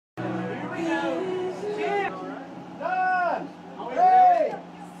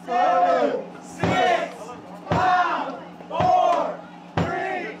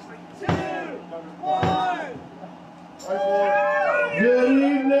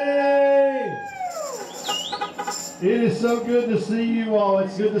It is so good to see you all.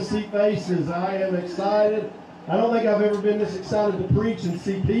 It's good to see faces. I am excited. I don't think I've ever been this excited to preach and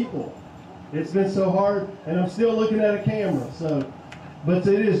see people. It's been so hard, and I'm still looking at a camera. But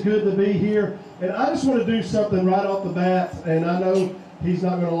it is good to be here. And I just want to do something right off the bat, and I know he's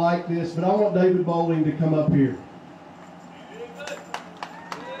not going to like this, but I want David Bowling to come up here.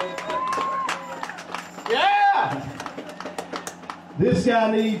 Yeah! This guy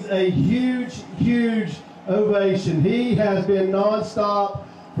needs a huge, huge ovation. He has been nonstop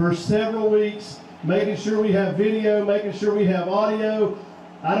for several weeks, making sure we have video, making sure we have audio.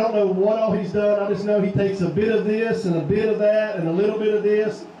 I don't know what all he's done. I just know he takes a bit of this and a bit of that and a little bit of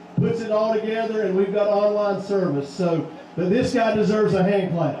this, puts it all together, and we've got online service. But this guy deserves a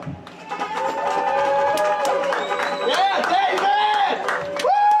hand clap. Yeah, David!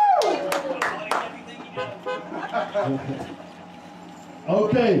 Woo!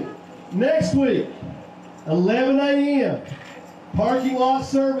 Okay, next week, 11 a.m., parking lot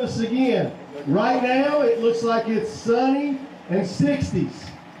service again. Right now, it looks like it's sunny and 60s.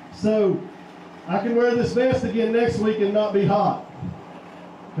 So I can wear this vest again next week and not be hot.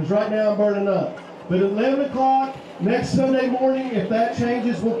 Because right now I'm burning up. But at 11 o'clock next Sunday morning, if that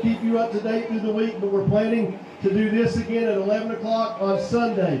changes, we'll keep you up to date through the week. But we're planning to do this again at 11 o'clock on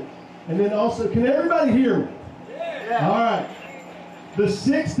Sunday. And then also, can everybody hear me? Yeah. All right. The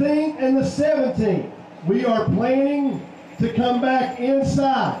 16th and the 17th, we are planning to come back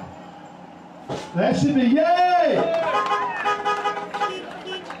inside. That should be yay!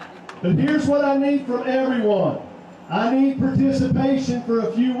 But here's what I need from everyone. I need participation for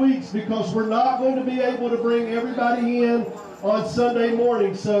a few weeks because we're not going to be able to bring everybody in on Sunday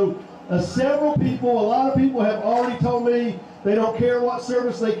morning. So several people, a lot of people have already told me they don't care what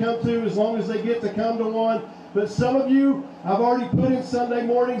service they come to as long as they get to come to one. But some of you, I've already put in Sunday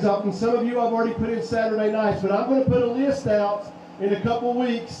mornings, and some of you I've already put in Saturday nights. But I'm going to put a list out in a couple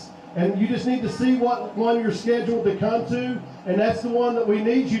weeks, and you just need to see what one you're scheduled to come to, and that's the one that we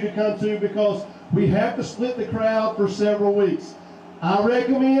need you to come to because we have to split the crowd for several weeks. I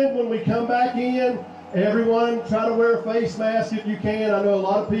recommend when we come back in, everyone try to wear a face mask if you can. I know a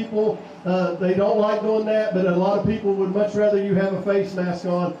lot of people, they don't like doing that, but a lot of people would much rather you have a face mask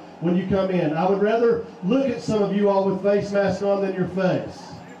on when you come in. I would rather look at some of you all with face masks on than your face.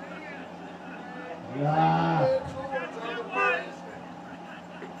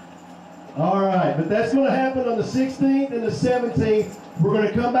 All right, but that's going to happen on the 16th and the 17th. We're going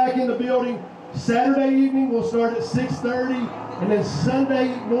to come back in the building Saturday evening. We'll start at 6:30, and then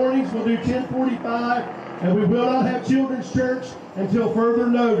Sunday mornings we'll do 10:45, and we will not have children's church until further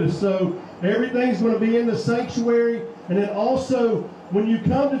notice. So everything's going to be in the sanctuary, and then also when you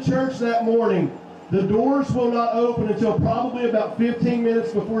come to church that morning, the doors will not open until probably about 15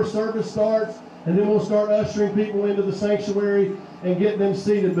 minutes before service starts, and then we'll start ushering people into the sanctuary and getting them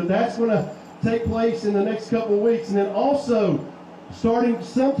seated. But that's going to take place in the next couple of weeks. And then also, starting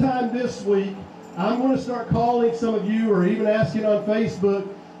sometime this week, I'm going to start calling some of you or even asking on Facebook,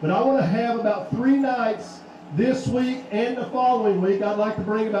 but I want to have about 3 nights this week and the following week. I'd like to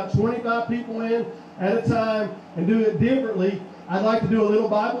bring about 25 people in at a time and do it differently. I'd like to do a little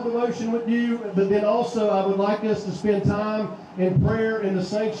Bible devotion with you, but then also I would like us to spend time in prayer in the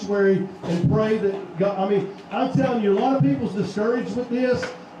sanctuary and pray that God, I'm telling you, a lot of people's discouraged with this.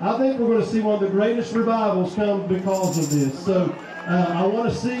 I think we're going to see one of the greatest revivals come because of this. So I want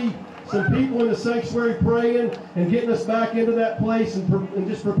to see some people in the sanctuary praying and getting us back into that place and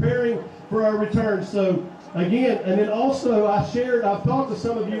just preparing for our return. So again, and then also I've talked to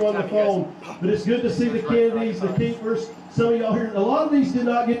some of you on the phone, but it's good to see the Kennedys, the Keepers, some of y'all here. A lot of these did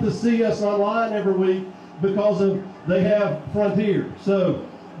not get to see us online every week because they have Frontier. So,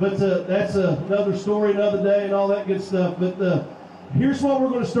 but that's another story, another day, and all that good stuff. But here's what we're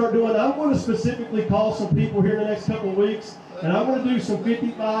going to start doing. I'm going to specifically call some people here in the next couple of weeks, and I'm going to do some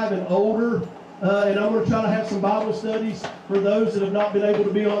 55 and older, and I'm going to try to have some Bible studies for those that have not been able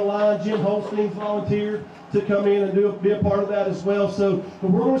to be online. Jim Holstein's volunteered to come in and be a part of that as well. So, but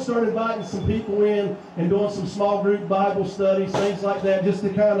we're going to start inviting some people in and doing some small group Bible studies, things like that, just to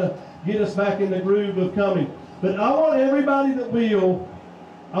kind of get us back in the groove of coming. But I want everybody that will,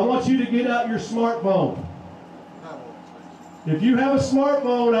 I want you to get out your smartphone. If you have a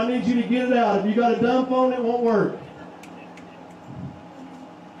smartphone, I need you to get it out. If you got a dumb phone, it won't work.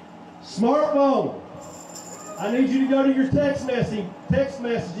 Smartphone. I need you to go to your text messaging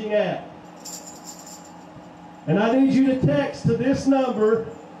app. And I need you to text to this number,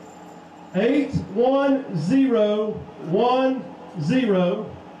 81010,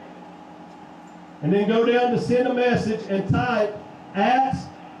 and then go down to send a message and type at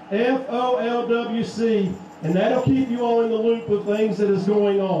FOLWC And that'll keep you all in the loop with things that is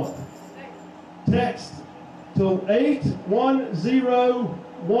going on. Text to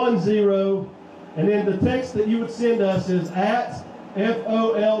 81010, and then the text that you would send us is at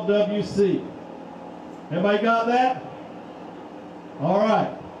FOLWC. Everybody got that? All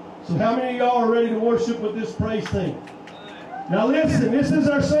right. So how many of y'all are ready to worship with this praise team? Now listen, this is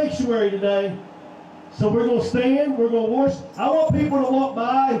our sanctuary today. So we're going to stand, we're going to worship. I want people to walk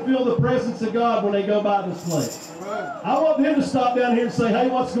by and feel the presence of God when they go by this place. I want them to stop down here and say, hey,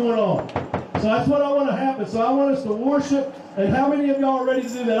 what's going on? So that's what I want to happen. So I want us to worship. And how many of y'all are ready to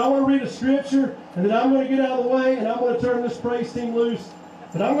do that? I want to read a scripture, and then I'm going to get out of the way, and I'm going to turn this praise team loose.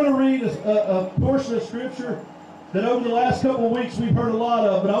 But I'm going to read a portion of scripture that over the last couple of weeks we've heard a lot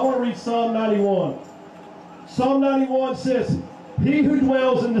of. But I want to read Psalm 91. Psalm 91 says, he who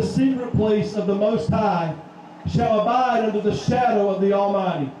dwells in the secret place of the Most High shall abide under the shadow of the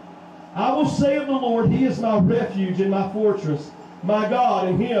Almighty. I will say of the Lord, he is my refuge and my fortress. My God,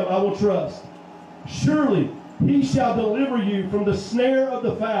 in him I will trust. Surely he shall deliver you from the snare of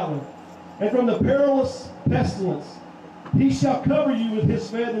the fowler and from the perilous pestilence. He shall cover you with his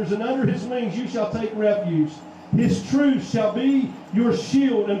feathers, and under his wings you shall take refuge. His truth shall be your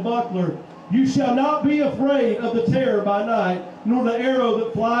shield and buckler. You shall not be afraid of the terror by night, nor the arrow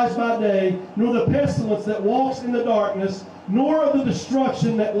that flies by day, nor the pestilence that walks in the darkness, nor of the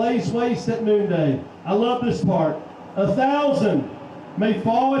destruction that lays waste at noonday. I love this part. 1,000 may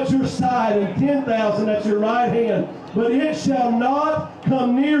fall at your side and 10,000 at your right hand, but it shall not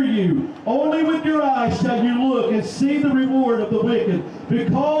come near you. Only with your eyes shall you look and see the reward of the wicked,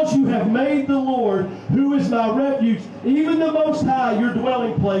 because you have made the Lord, who is my refuge, even the Most High, your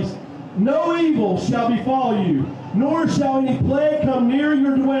dwelling place. No evil shall befall you, nor shall any plague come near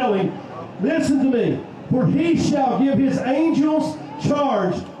your dwelling. Listen to me. For he shall give his angels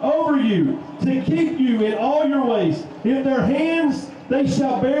charge over you, to keep you in all your ways. In their hands they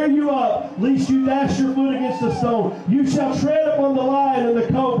shall bear you up, lest you dash your foot against a stone. You shall tread upon the lion and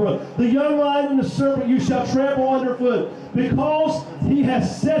the cobra, the young lion and the serpent you shall trample underfoot. Because he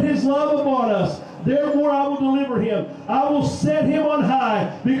has set his love upon us, therefore I will deliver him. I will set him on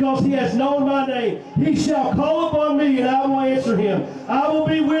high, because he has known my name. He shall call upon me, and I will answer him. I will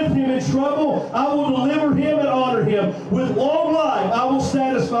be with him in trouble. I will deliver him and honor him. With long life I will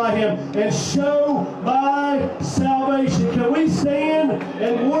satisfy him and show my salvation. Can we stand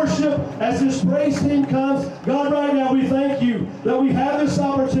and worship as this praise team comes? God, right now we thank you that we have this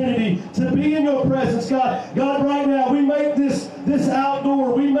opportunity to be in your presence. God, right now we make this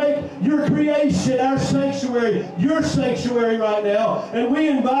outdoor. We make your creation our sanctuary, your sanctuary right now. And we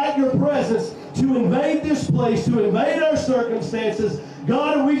invite your presence to invade this place, to invade our circumstances.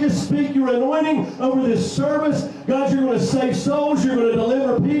 God, and we just speak your anointing over this service. God, you're going to save souls. You're going to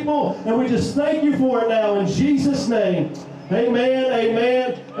deliver people. And we just thank you for it now in Jesus' name. Amen,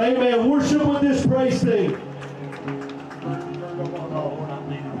 amen, amen. Worship with this praise team. Every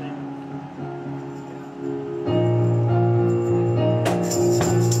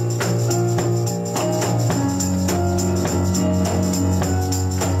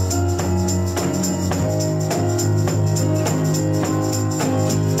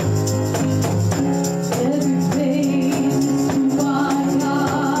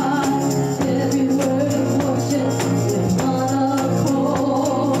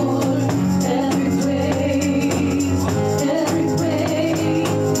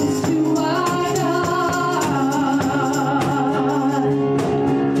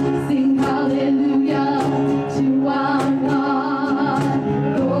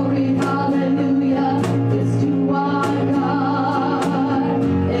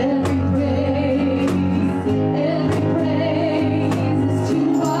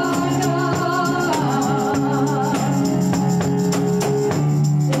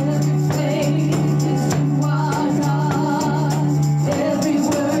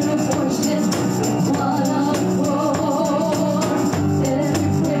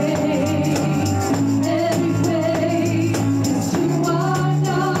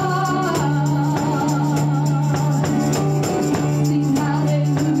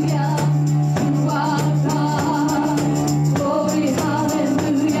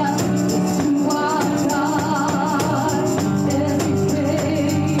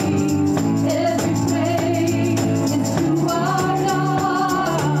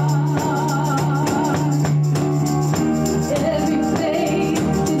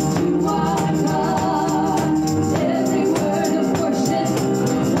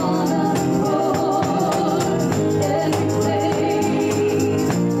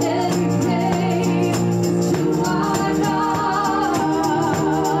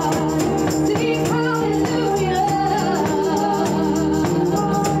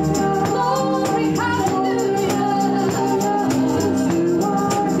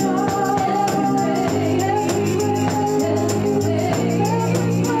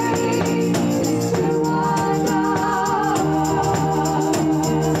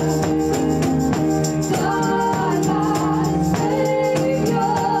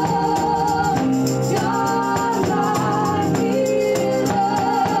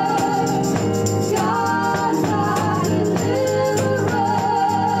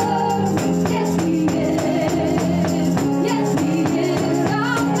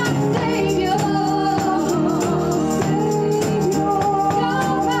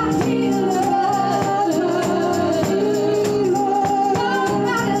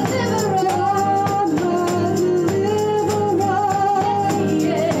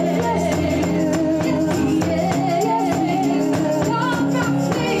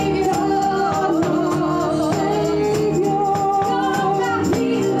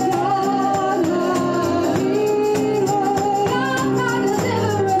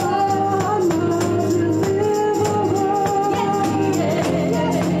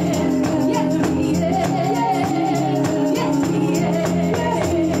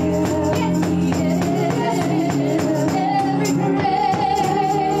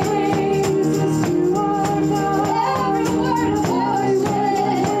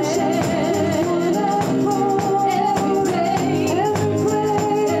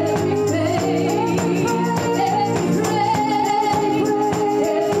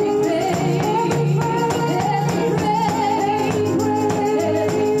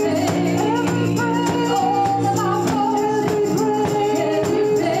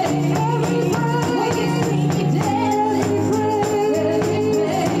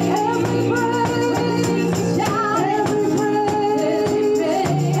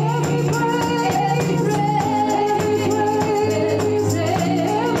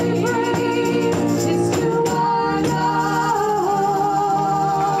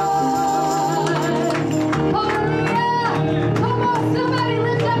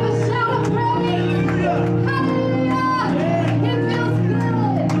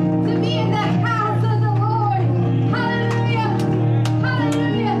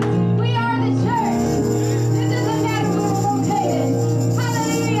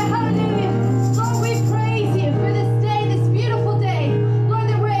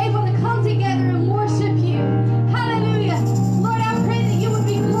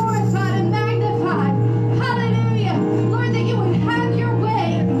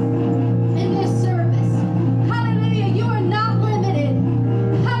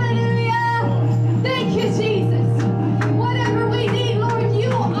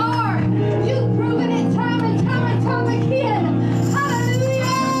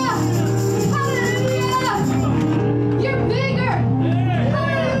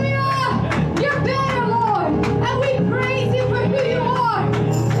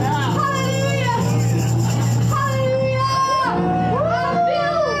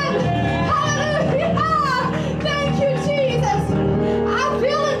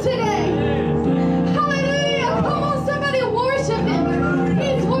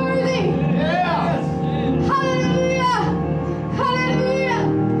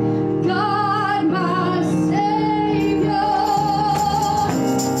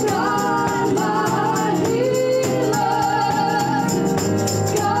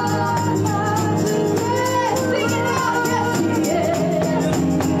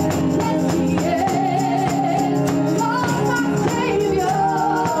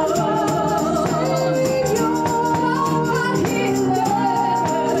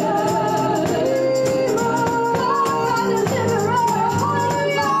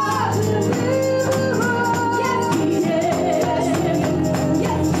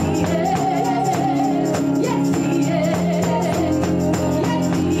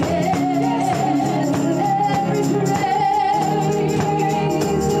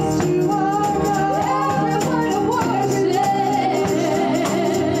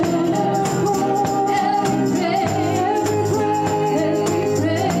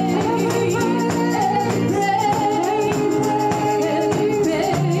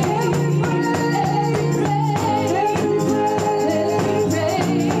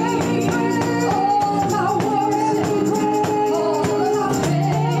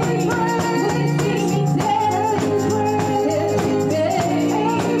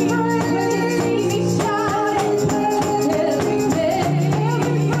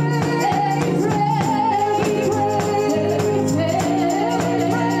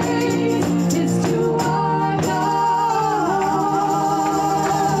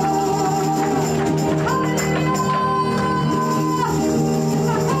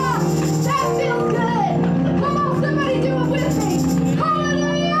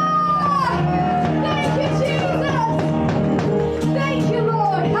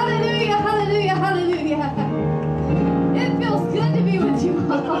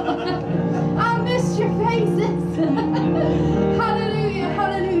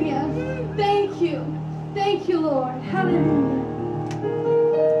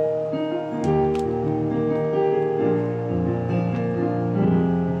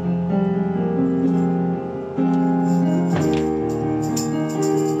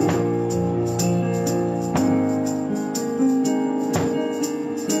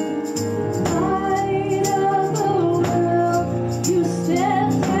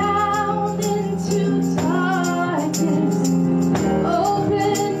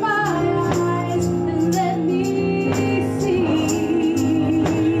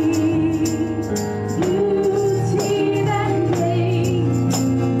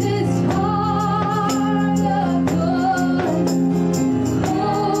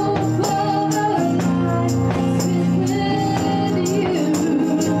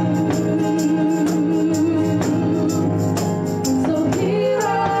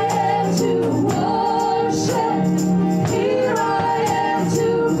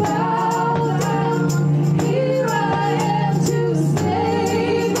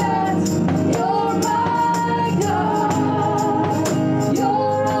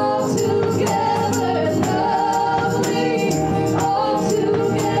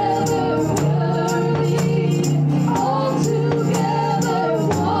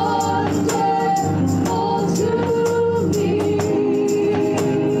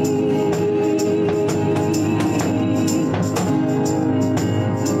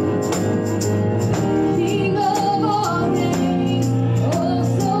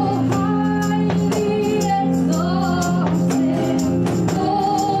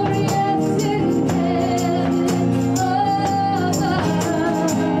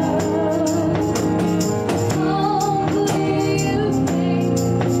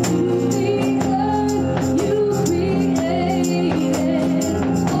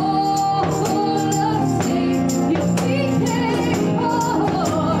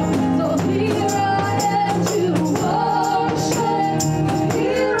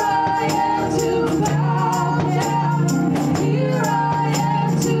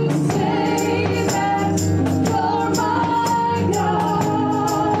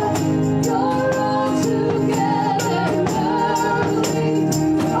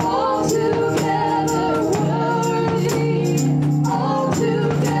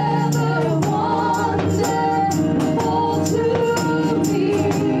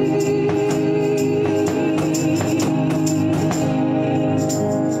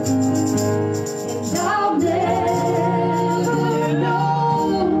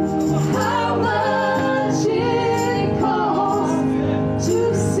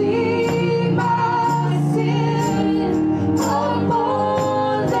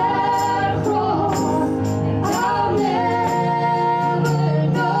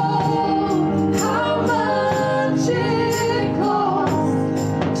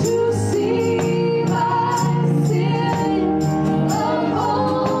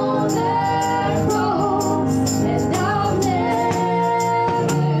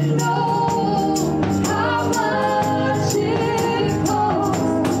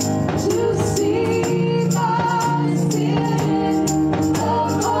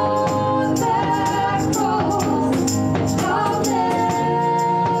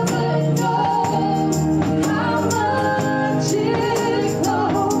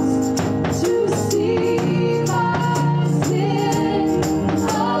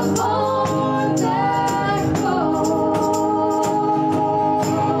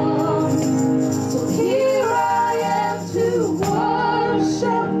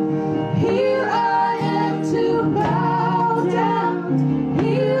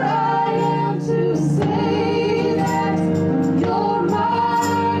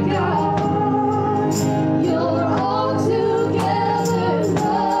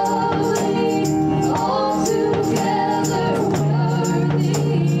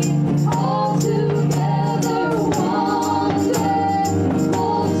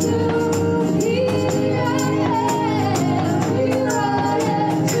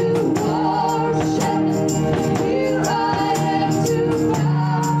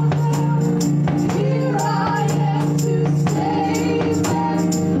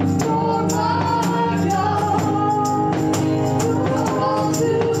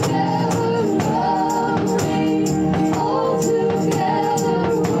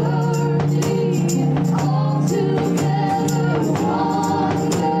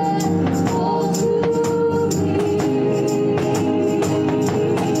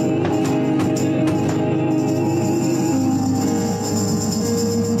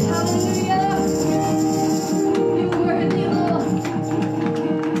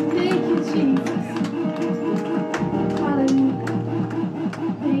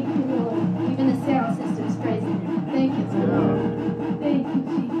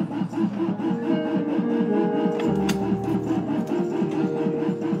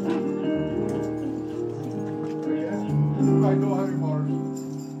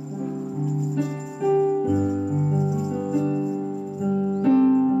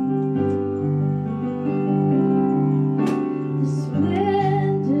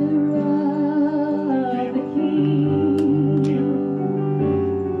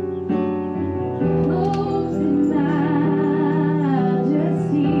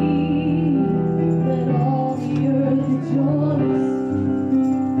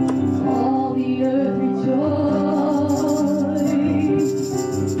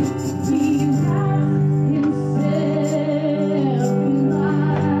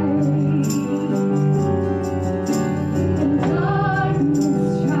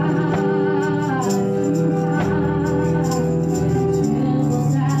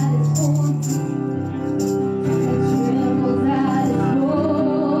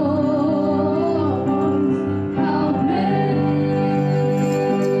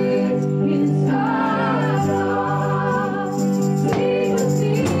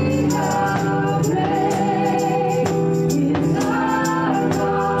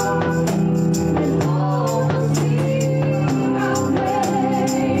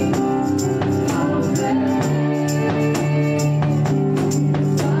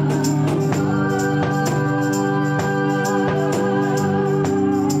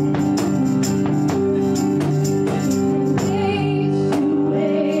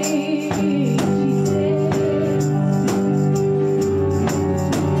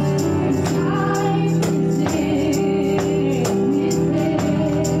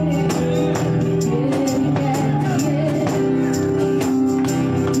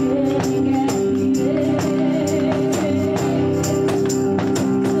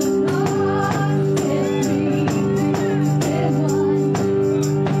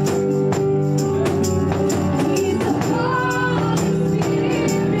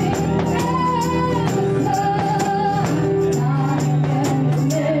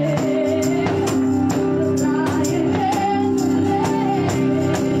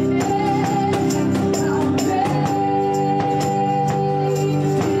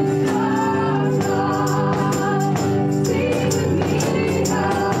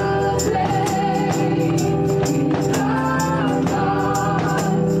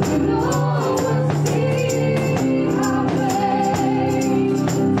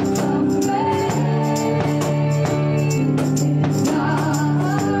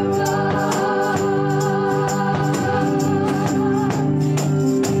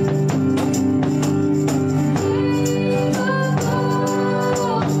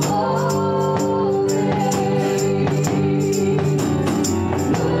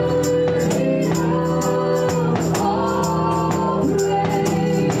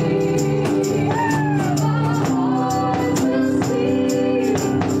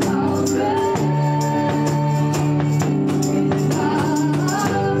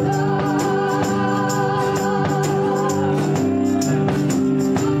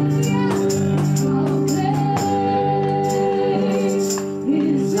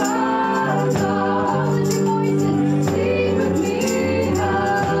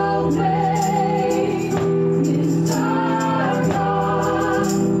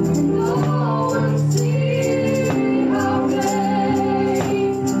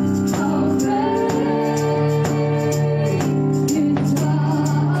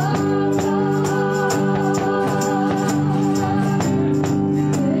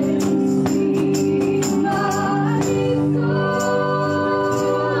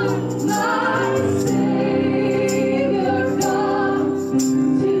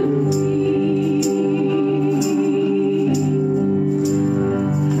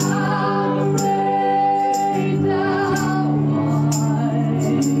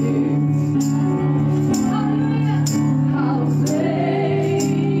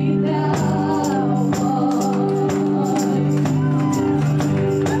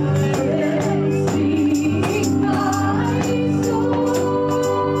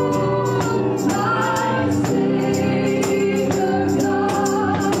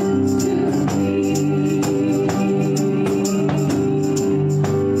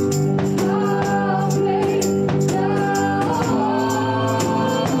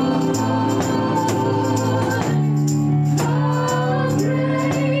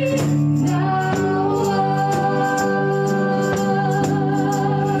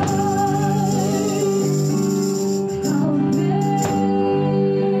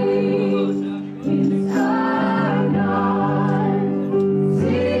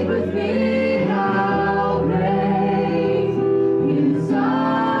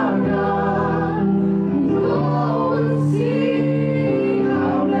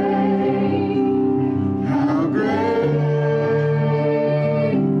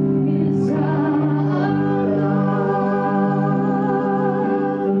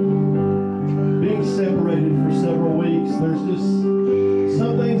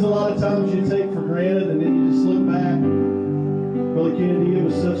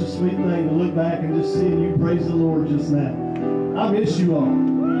a sweet thing to look back and just see you praise the Lord just now. I miss you all.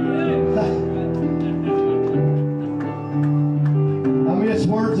 I miss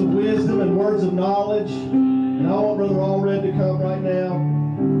words of wisdom and words of knowledge. And I want Brother Allred to come right now.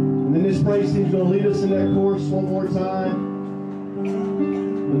 And then this praise team's going to lead us in that chorus one more time.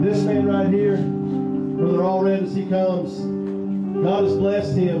 But this man right here, Brother Allred, as he comes, God has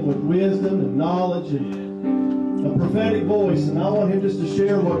blessed him with wisdom and knowledge and a prophetic voice. And I want him just to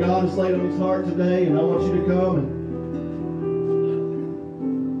share what God has laid on his heart today. And I want you to come and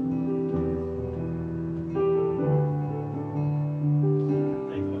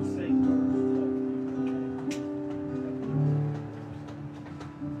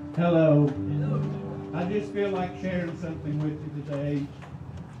hello. I just feel like sharing something with you today.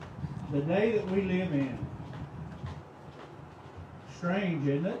 The day that we live in. Strange,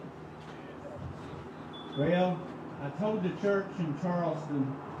 isn't it? Well, I told the church in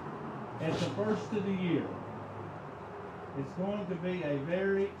Charleston at the first of the year, it's going to be a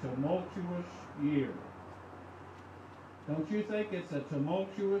very tumultuous year. Don't you think it's a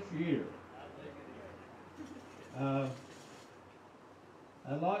tumultuous year? A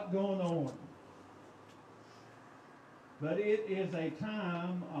lot going on. But it is a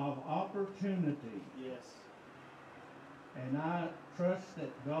time of opportunity. Yes. And I trust that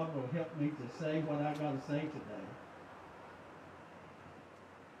God will help me to say what I got to say today.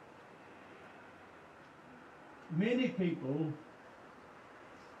 Many people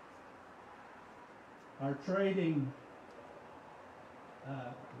are trading,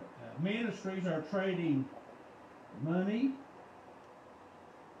 ministries are trading money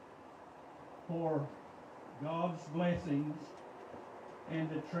for God's blessings and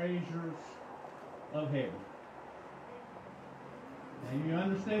the treasures of heaven. Now you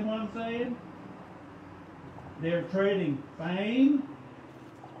understand what I'm saying? They're trading fame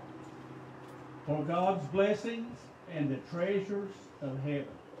for God's blessings and the treasures of heaven.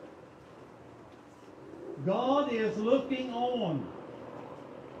 God is looking on.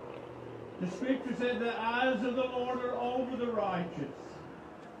 The scripture said the eyes of the Lord are over the righteous.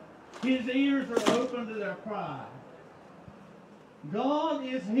 His ears are open to their cry. God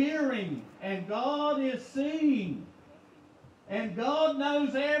is hearing and God is seeing. And God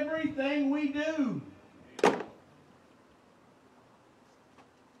knows everything we do.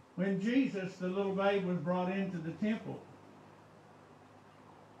 When Jesus, the little babe, was brought into the temple,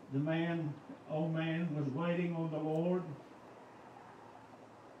 the old man was waiting on the Lord.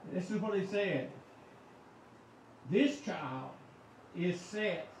 This is what he said. This child is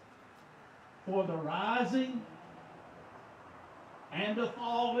set for the rising and the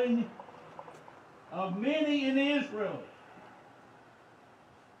falling of many in Israel,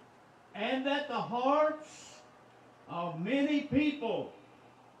 and that the hearts of many people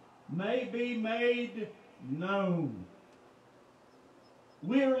may be made known.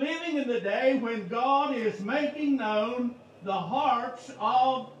 We're living in the day when God is making known the hearts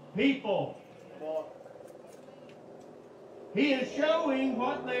of people. He is showing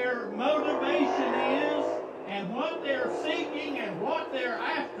what their motivation is and what they're seeking and what they're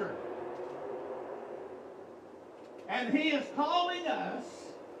after. And He is calling us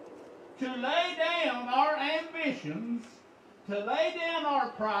to lay down our ambitions, to lay down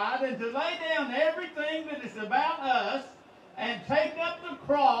our pride, and to lay down everything that is about us, and take up the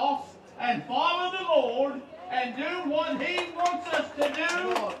cross and follow the Lord and do what He wants us to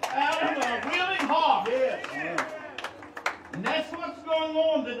do out of a willing heart. Yes. And that's what's going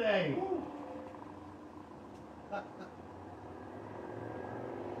on today.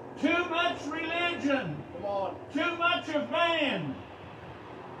 Too much religion. Come on. Too much of man.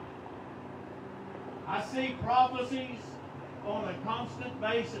 I see prophecies on a constant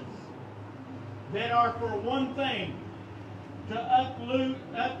basis that are for one thing, to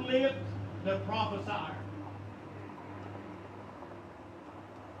uplift the prophesier.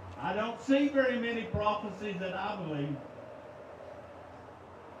 I don't see very many prophecies that I believe.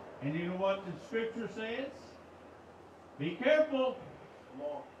 And you know what the scripture says? Be careful,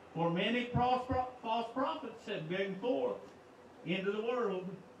 for many false prophets have been forth into the world.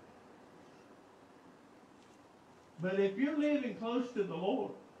 But if you're living close to the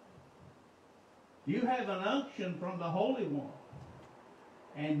Lord, you have an unction from the Holy One,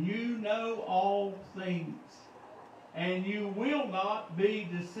 and you know all things, and you will not be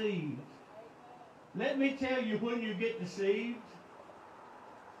deceived. Let me tell you when you get deceived.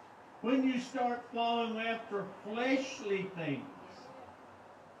 When you start following after fleshly things.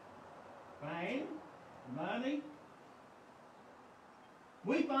 Fame, money.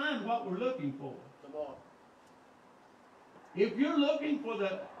 We find what we're looking for. Come on. If you're looking for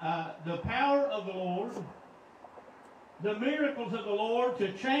the power of the Lord, the miracles of the Lord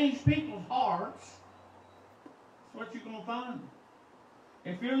to change people's hearts, that's what you're going to find.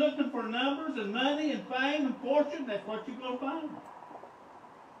 If you're looking for numbers and money and fame and fortune, that's what you're going to find.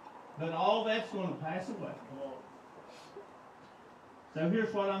 But all that's going to pass away. So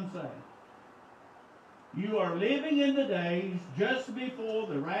here's what I'm saying. You are living in the days just before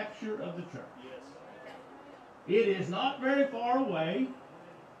the rapture of the church. It is not very far away.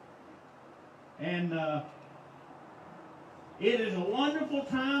 And it is a wonderful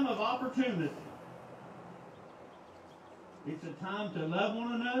time of opportunity. It's a time to love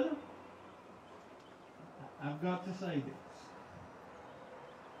one another. I've got to say this.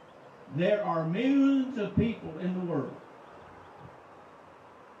 There are millions of people in the world.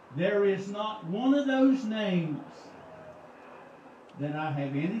 There is not one of those names that I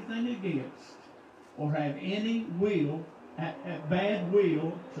have anything against or have any bad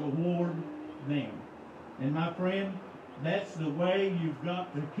will toward them. And my friend, that's the way you've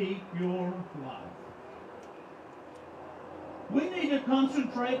got to keep your life. We need to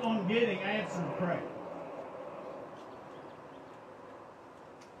concentrate on getting answered prayer.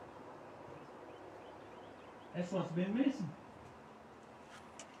 That's what's been missing.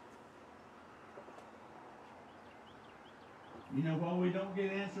 You know why we don't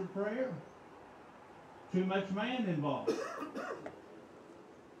get answered prayer? Too much man involved.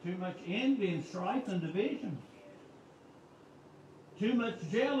 Too much envy and strife and division. Too much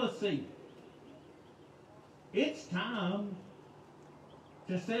jealousy. It's time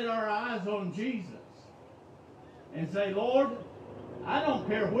to set our eyes on Jesus and say, Lord, I don't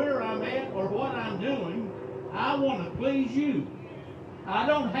care where I'm at or what I'm doing. I want to please you. I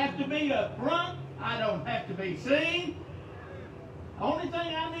don't have to be up front. I don't have to be seen. The only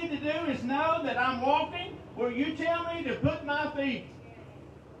thing I need to do is know that I'm walking where you tell me to put my feet.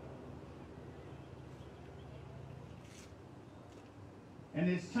 And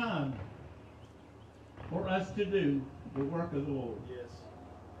it's time for us to do the work of the Lord. Yes.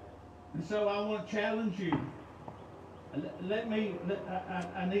 And so I want to challenge you. I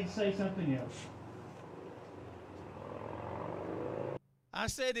need to say something else. I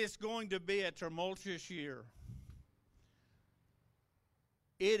said it's going to be a tumultuous year.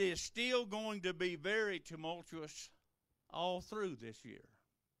 It is still going to be very tumultuous all through this year.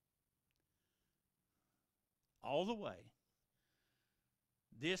 All the way.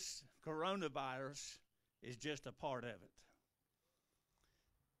 This coronavirus is just a part of it.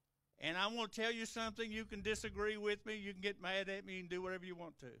 And I want to tell you something. You can disagree with me. You can get mad at me. You can do whatever you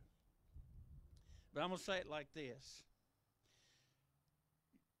want to. But I'm going to say it like this.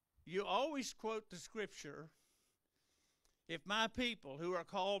 You always quote the scripture, if my people who are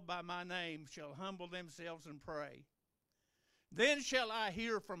called by my name shall humble themselves and pray, then shall I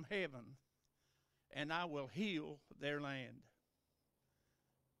hear from heaven, and I will heal their land.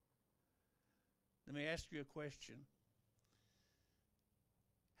 Let me ask you a question.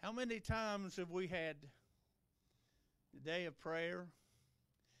 How many times have we had the day of prayer?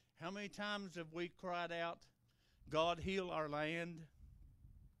 How many times have we cried out, God, heal our land?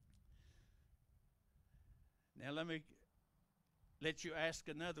 Now let me let you ask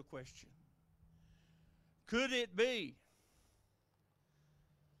another question. Could it be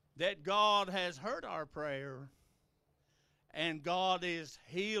that God has heard our prayer and God is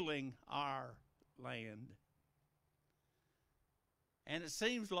healing our land? And it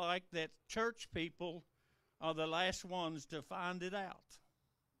seems like that church people are the last ones to find it out.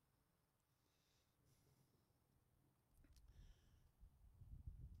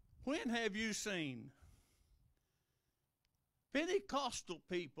 When have you seen Pentecostal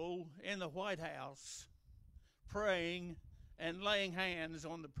people in the White House praying and laying hands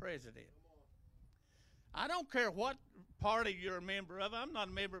on the president? I don't care what party you're a member of. I'm not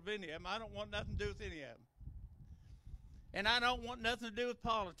a member of any of them. I don't want nothing to do with any of them. And I don't want nothing to do with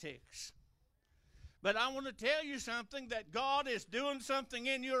politics. But I want to tell you something, that God is doing something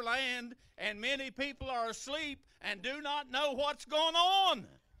in your land, and many people are asleep and do not know what's going on.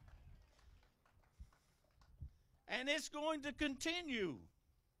 And it's going to continue.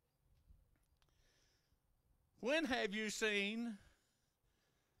 When have you seen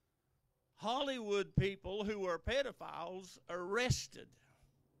Hollywood people who are pedophiles arrested,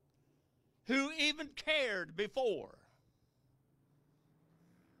 who even cared before?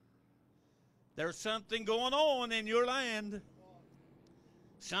 There's something going on in your land.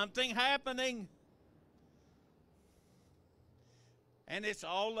 Something happening. And it's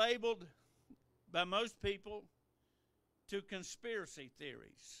all labeled by most people to conspiracy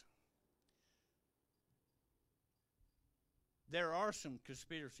theories. there are some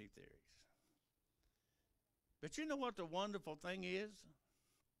conspiracy theories. But you know what the wonderful thing is?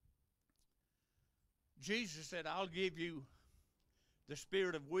 Jesus said, I'll give you the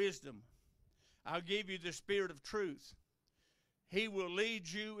spirit of wisdom. I'll give you the spirit of truth. He will lead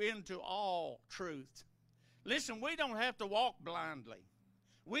you into all truth. Listen, we don't have to walk blindly.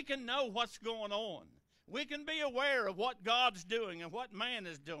 We can know what's going on. We can be aware of what God's doing and what man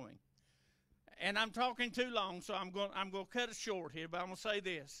is doing. And I'm talking too long, so I'm going to cut it short here, but I'm going to say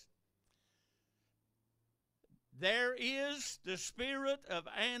this. There is the spirit of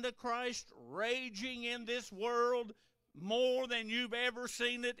Antichrist raging in this world more than you've ever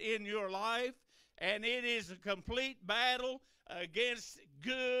seen it in your life, and it is a complete battle against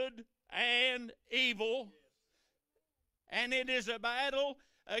good and evil, and it is a battle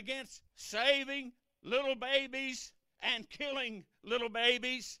against saving little babies and killing little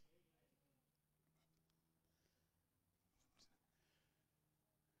babies.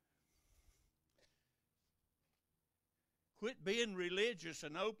 Quit being religious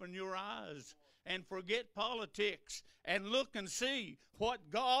and open your eyes and forget politics and look and see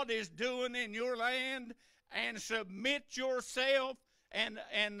what God is doing in your land and submit yourself and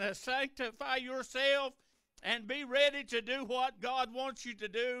sanctify yourself and be ready to do what God wants you to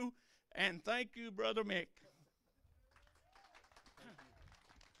do. And thank you, Brother Mick.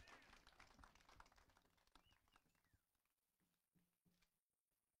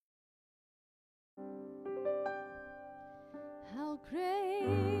 How great,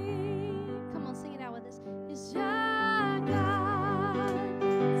 come on, sing it out with us, is your God.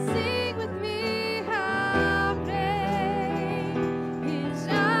 Sing with me, how great is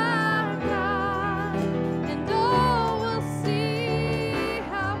our God, and all will see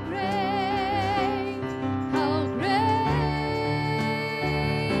how great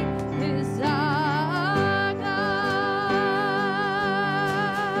is our God.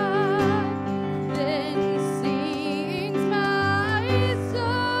 Then sings my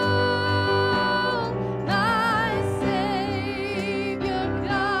soul, my Savior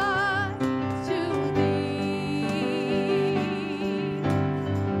God, to thee.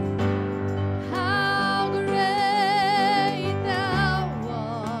 How great thou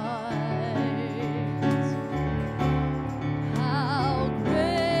art! How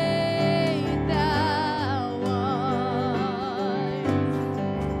great thou art!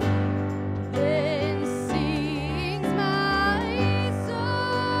 Then sings my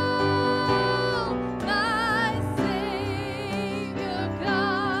soul, my Savior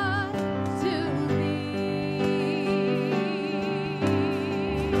God, to thee.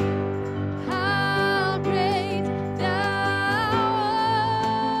 How great thou art!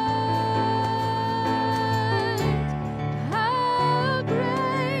 How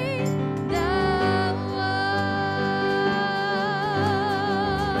great thou art!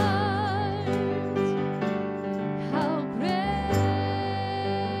 How great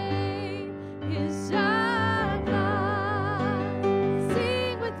is our God.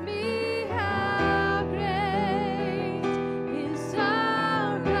 Sing with me, how great is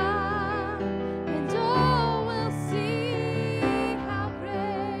our God, and all will see how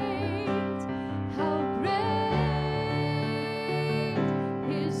great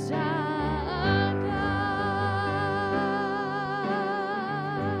is our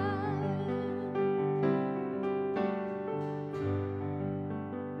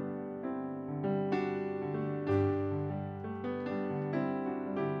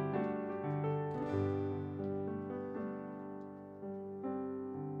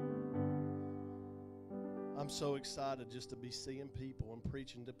I'm so excited just to be seeing people and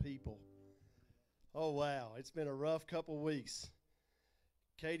preaching to people. Oh, wow. It's been a rough couple weeks.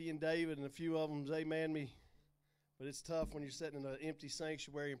 Katie and David and a few of them, amen me. But it's tough when you're sitting in an empty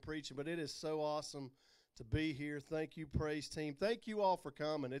sanctuary and preaching. But it is so awesome to be here. Thank you, praise team. Thank you all for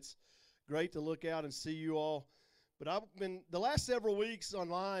coming. It's great to look out and see you all. But the last several weeks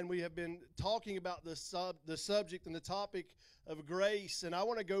online, we have been talking about the subject and the topic of grace, and I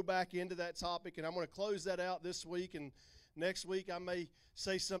want to go back into that topic, and I'm going to close that out this week, and next week I may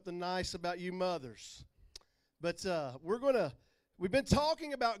say something nice about you mothers. But we've been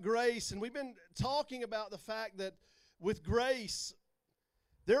talking about grace, and we've been talking about the fact that with grace,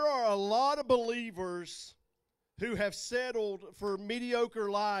 there are a lot of believers who have settled for mediocre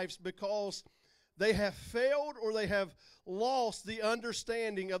lives because they have failed or they have lost the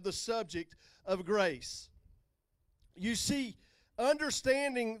understanding of the subject of grace. You see,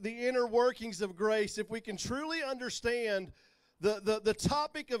 understanding the inner workings of grace, if we can truly understand the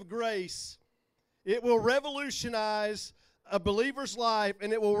topic of grace, it will revolutionize a believer's life,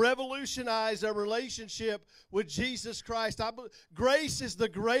 and it will revolutionize our relationship with Jesus Christ. Grace is the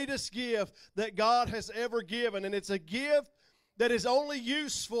greatest gift that God has ever given, and it's a gift that is only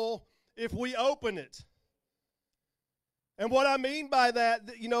useful if we open it. And what I mean by that,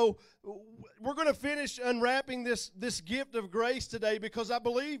 we're going to finish unwrapping this gift of grace today, because I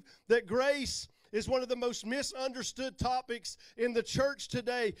believe that grace is one of the most misunderstood topics in the church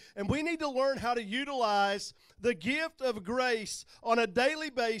today. And we need to learn how to utilize the gift of grace on a daily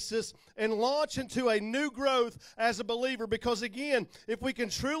basis and launch into a new growth as a believer. Because again, if we can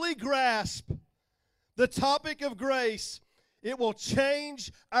truly grasp the topic of grace, it will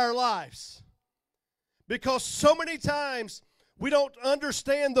change our lives. Because so many times we don't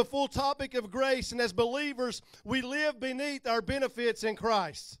understand the full topic of grace, and as believers, we live beneath our benefits in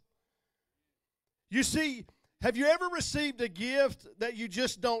Christ. You see, have you ever received a gift that you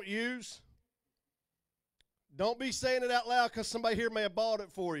just don't use? Don't be saying it out loud, because somebody here may have bought it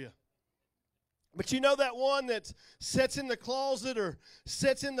for you. But you know that one that sits in the closet or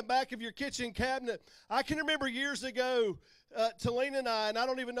sits in the back of your kitchen cabinet? I can remember years ago, Talene and I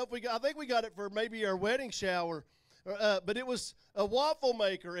don't even know if I think we got it for maybe our wedding shower, but it was a waffle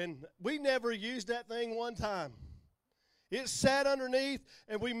maker, and we never used that thing one time. It sat underneath,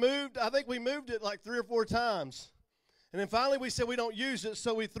 and I think we moved it like 3 or 4 times. And then finally we said we don't use it,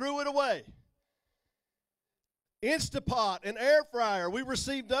 so we threw it away. Instapot and air fryer, we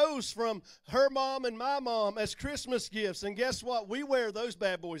received those from her mom and my mom as Christmas gifts. And guess what? We wear those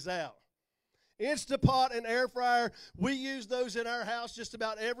bad boys out. Instapot and air fryer, we use those in our house just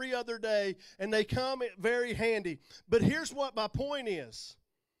about every other day, and they come very handy. But here's what my point is.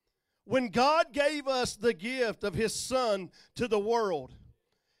 When God gave us the gift of His Son to the world,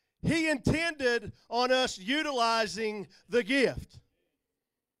 He intended on us utilizing the gift.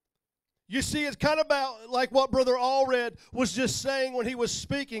 You see, it's kind of about like what Brother Allred was just saying when he was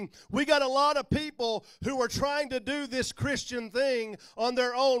speaking. We got a lot of people who are trying to do this Christian thing on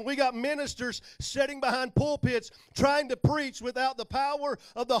their own. We got ministers sitting behind pulpits trying to preach without the power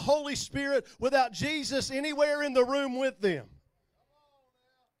of the Holy Spirit, without Jesus anywhere in the room with them.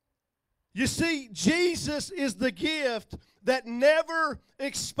 You see, Jesus is the gift that never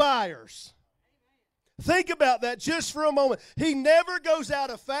expires. Think about that just for a moment. He never goes out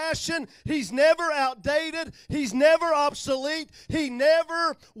of fashion. He's never outdated. He's never obsolete. He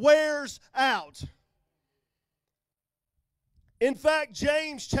never wears out. In fact,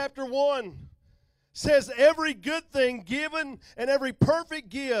 James chapter 1 says, every good thing given and every perfect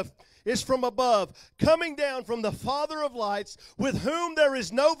gift is from above, coming down from the Father of lights, with whom there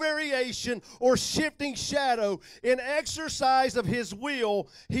is no variation or shifting shadow. In exercise of His will,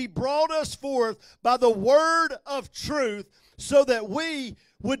 He brought us forth by the word of truth, so that we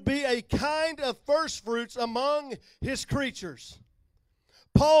would be a kind of firstfruits among His creatures.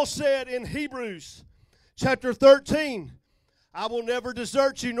 Paul said in Hebrews chapter 13, I will never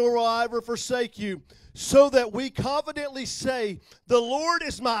desert you, nor will I ever forsake you. So that we confidently say, the Lord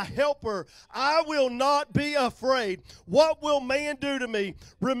is my helper. I will not be afraid. What will man do to me?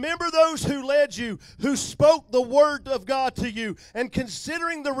 Remember those who led you, who spoke the word of God to you, and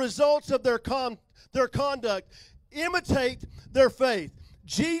considering the results of their conduct, imitate their faith.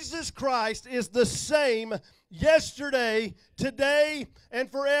 Jesus Christ is the same yesterday, today,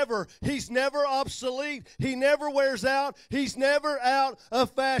 and forever. He's never obsolete. He never wears out. He's never out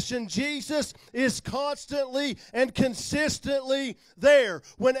of fashion. Jesus is constantly and consistently there.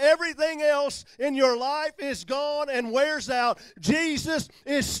 When everything else in your life is gone and wears out, Jesus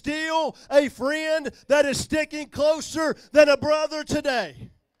is still a friend that is sticking closer than a brother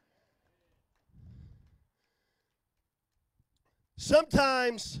today.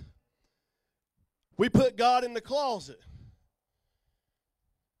 Sometimes we put God in the closet.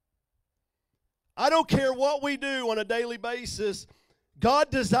 I don't care what we do on a daily basis, God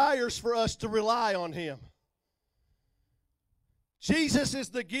desires for us to rely on Him. Jesus is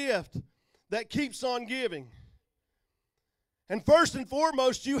the gift that keeps on giving. And first and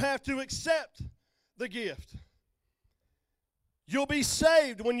foremost, you have to accept the gift. You'll be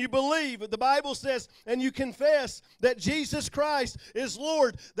saved when you believe. The Bible says, and you confess that Jesus Christ is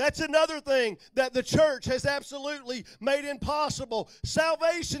Lord. That's another thing that the church has absolutely made impossible.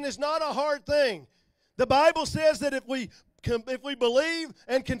 Salvation is not a hard thing. The Bible says that if we believe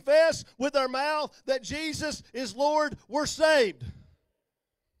and confess with our mouth that Jesus is Lord, we're saved.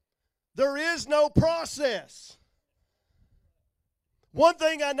 There is no process. One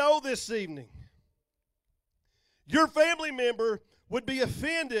thing I know this evening, your family member would be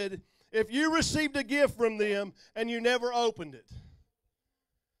offended if you received a gift from them and you never opened it.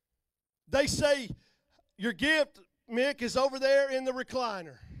 They say, your gift, Mick is over there in the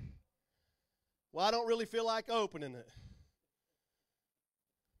recliner. Well, I don't really feel like opening it.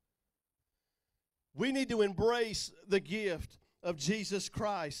 We need to embrace the gift of Jesus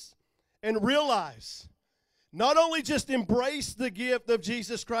Christ and realize, not only just embrace the gift of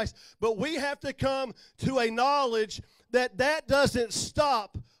Jesus Christ, but we have to come to a knowledge that that doesn't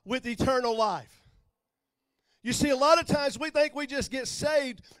stop with eternal life. You see, a lot of times we think we just get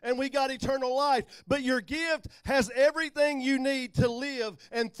saved and we got eternal life, but your gift has everything you need to live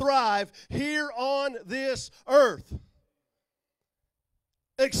and thrive here on this earth.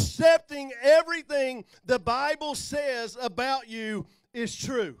 Accepting everything the Bible says about you is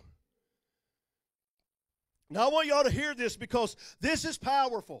true. Now, I want y'all to hear this because this is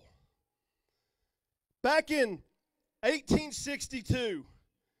powerful. Back in 1862,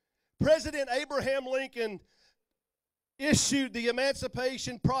 President Abraham Lincoln issued the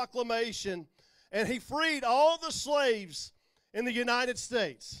Emancipation Proclamation, and he freed all the slaves in the United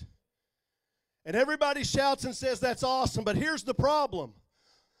States. And everybody shouts and says, that's awesome, but here's the problem.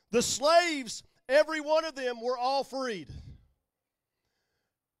 The slaves, every one of them were all freed,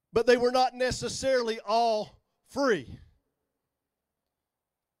 but they were not necessarily all free.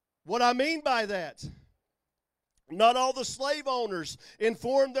 What I mean by that, not all the slave owners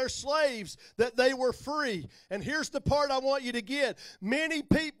informed their slaves that they were free. And here's the part I want you to get. Many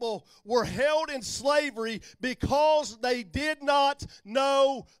people were held in slavery because they did not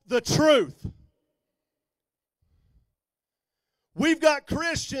know the truth. We've got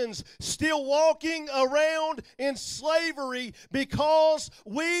Christians still walking around in slavery because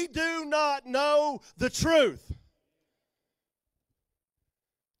we do not know the truth.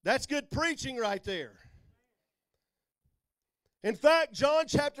 That's good preaching right there. In fact, John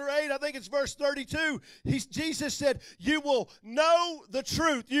chapter 8, I think it's verse 32, Jesus said, you will know the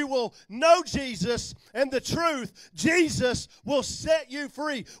truth. You will know Jesus, and the truth, Jesus, will set you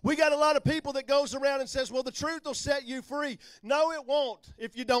free. We got a lot of people that goes around and says, well, the truth will set you free. No, it won't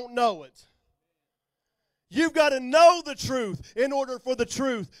if you don't know it. You've got to know the truth in order for the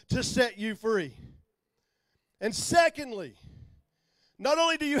truth to set you free. And secondly, not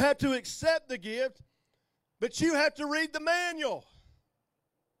only do you have to accept the gift, but you have to read the manual.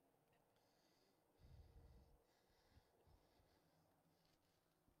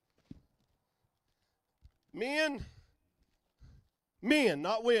 Men,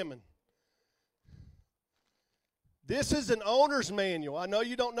 not women. This is an owner's manual. I know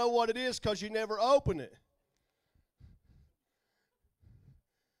you don't know what it is because you never open it.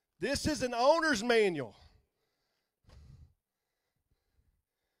 This is an owner's manual.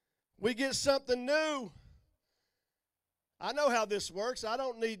 We get something new. I know how this works. I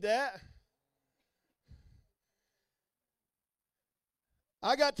don't need that.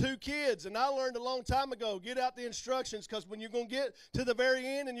 I got 2 kids, and I learned a long time ago, get out the instructions, because when you're going to get to the very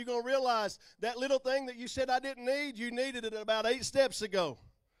end and you're going to realize that little thing that you said I didn't need, you needed it about 8 steps ago.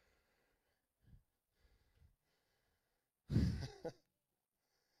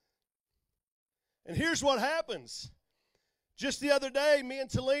 And here's what happens. Just the other day, me and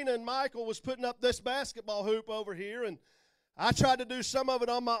Talina and Michael was putting up this basketball hoop over here, and I tried to do some of it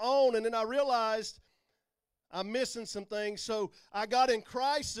on my own, and then I realized I'm missing some things. So I got in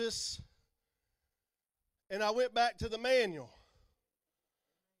crisis, and I went back to the manual.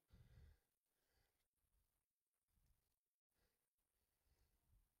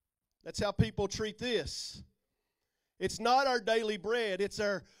 That's how people treat this. It's not our daily bread. It's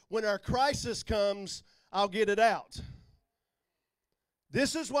when our crisis comes, I'll get it out.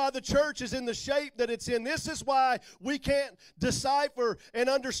 This is why the church is in the shape that it's in. This is why we can't decipher and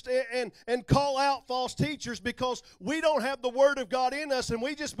understand and call out false teachers, because we don't have the Word of God in us, and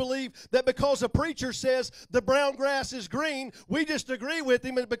we just believe that because a preacher says the brown grass is green, we just agree with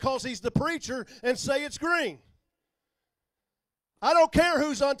him because he's the preacher and say it's green. I don't care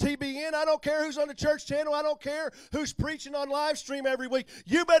who's on TBN. I don't care who's on the church channel. I don't care who's preaching on live stream every week.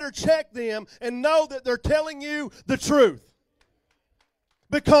 You better check them and know that they're telling you the truth.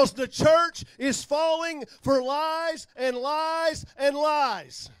 Because the church is falling for lies and lies and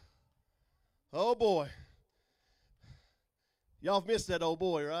lies. Oh boy. Y'all have missed that old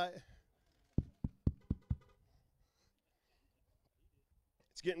boy, right?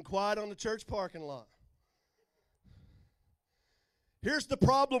 It's getting quiet on the church parking lot. Here's the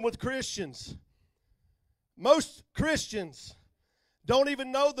problem with Christians. Most Christians don't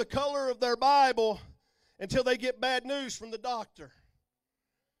even know the color of their Bible until they get bad news from the doctor.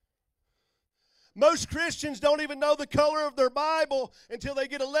 Most Christians don't even know the color of their Bible until they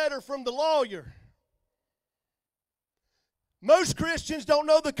get a letter from the lawyer. Most Christians don't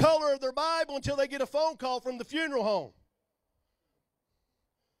know the color of their Bible until they get a phone call from the funeral home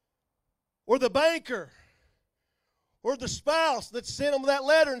or the banker or the spouse that sent them that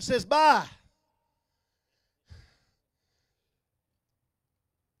letter and says, bye.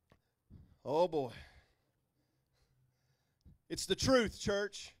 Oh, boy. It's the truth,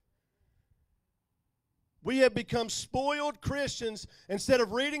 church. We have become spoiled Christians. Instead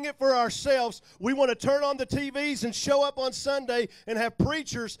of reading it for ourselves, we want to turn on the TVs and show up on Sunday and have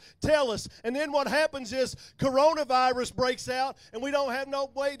preachers tell us. And then what happens is coronavirus breaks out and we don't have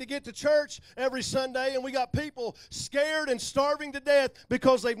no way to get to church every Sunday, and we got people scared and starving to death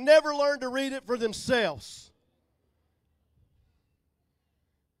because they've never learned to read it for themselves.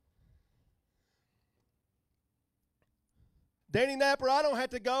 Danny Napper, I don't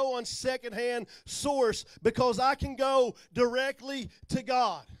have to go on secondhand source because I can go directly to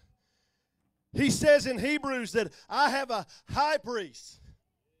God. He says in Hebrews that I have a high priest.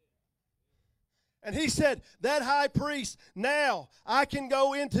 And he said that high priest, now I can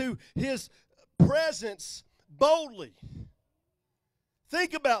go into his presence boldly.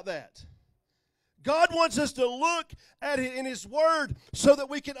 Think about that. God wants us to look at it in His Word so that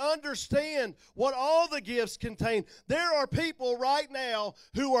we can understand what all the gifts contain. There are people right now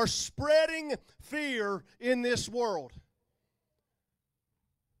who are spreading fear in this world.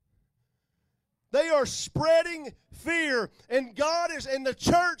 They are spreading fear, and and the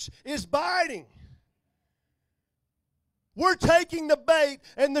church is biting. We're taking the bait,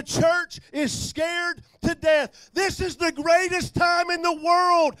 and the church is scared to death. This is the greatest time in the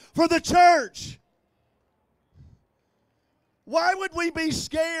world for the church. Why would we be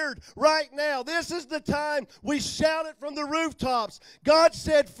scared right now? This is the time we shout it from the rooftops. God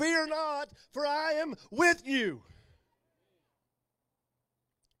said, fear not, for I am with you.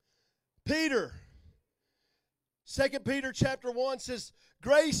 Peter, 2 Peter chapter 1 says,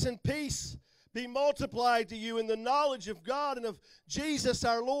 grace and peace be multiplied to you in the knowledge of God and of Jesus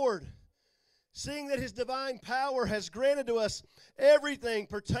our Lord, seeing that His divine power has granted to us everything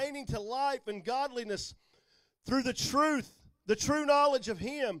pertaining to life and godliness through the true knowledge of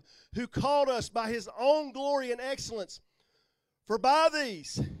Him who called us by His own glory and excellence. For by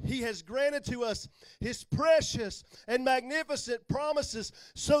these He has granted to us His precious and magnificent promises,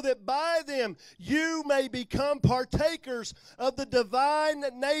 so that by them you may become partakers of the divine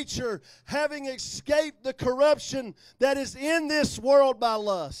nature, having escaped the corruption that is in this world by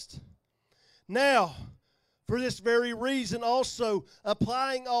lust. Now, for this very reason also,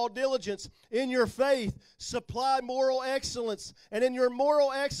 applying all diligence, in your faith supply moral excellence, and in your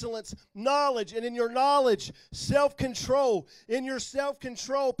moral excellence knowledge, and in your knowledge self-control, in your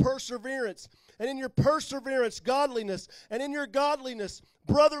self-control perseverance, and in your perseverance godliness, and in your godliness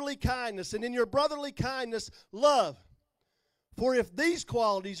brotherly kindness, and in your brotherly kindness love. For if these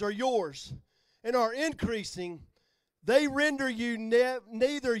qualities are yours and are increasing, they render you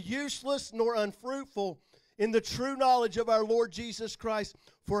neither useless nor unfruitful in the true knowledge of our Lord Jesus Christ.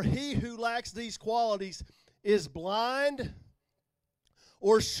 For he who lacks these qualities is blind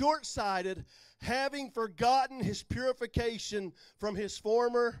or short-sighted, having forgotten his purification from his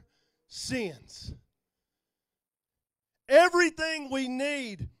former sins. Everything we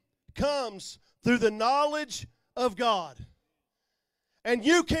need comes through the knowledge of God. And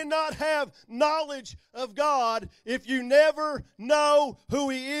you cannot have knowledge of God if you never know who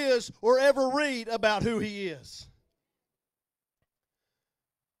He is or ever read about who He is.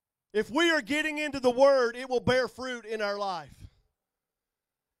 If we are getting into the Word, it will bear fruit in our life.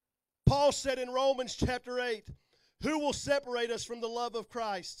 Paul said in Romans chapter 8, who will separate us from the love of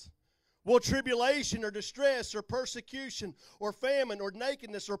Christ? Will tribulation or distress or persecution or famine or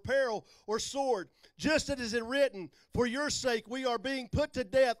nakedness or peril or sword? Just as it is written, for your sake we are being put to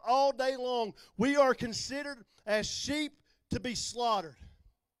death all day long. We are considered as sheep to be slaughtered.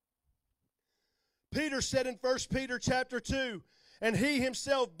 Peter said in 1 Peter chapter 2, and He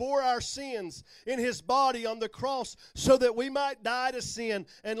Himself bore our sins in His body on the cross, so that we might die to sin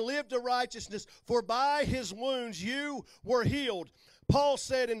and live to righteousness. For by His wounds you were healed. Paul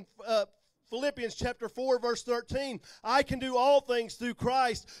said in Philippians chapter 4, verse 13, I can do all things through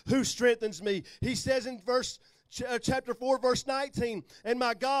Christ who strengthens me. He says in chapter 4, verse 19, and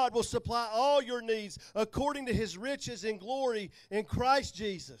my God will supply all your needs according to His riches in glory in Christ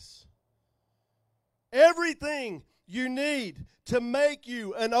Jesus. Everything you need to make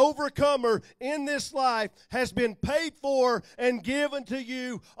you an overcomer in this life has been paid for and given to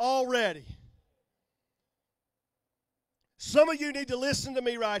you already. Some of you need to listen to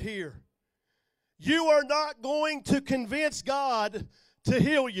me right here. You are not going to convince God to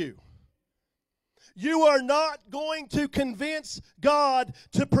heal you. You are not going to convince God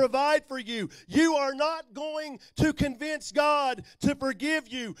to provide for you. You are not going to convince God to forgive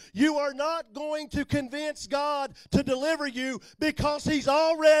you. You are not going to convince God to deliver you because He's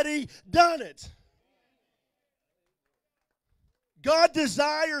already done it. God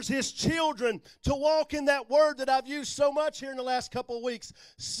desires His children to walk in that word that I've used so much here in the last couple of weeks,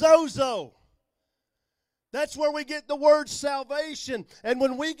 sozo. That's where we get the word salvation. And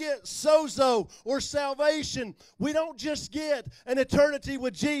when we get sozo or salvation, we don't just get an eternity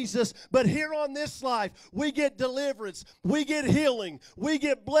with Jesus, but here on this life, we get deliverance, we get healing, we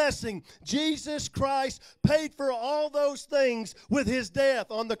get blessing. Jesus Christ paid for all those things with His death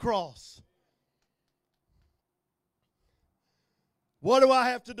on the cross. What do I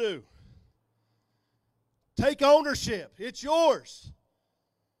have to do? Take ownership. It's yours.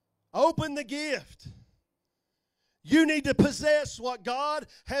 Open the gift. You need to possess what God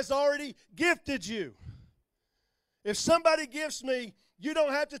has already gifted you. If somebody gifts me, you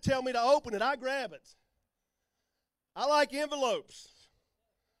don't have to tell me to open it. I grab it. I like envelopes.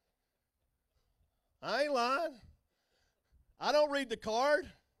 I ain't lying. I don't read the card.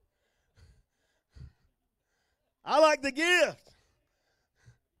 I like the gift.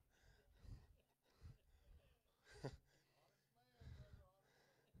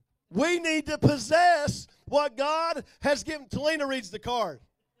 We need to possess what God has given. Talina reads the card.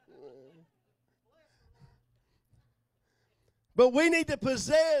 But we need to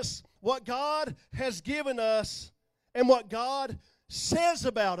possess what God has given us and what God says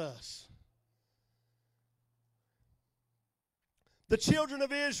about us. The children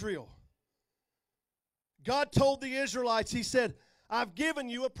of Israel, God told the Israelites, He said, I've given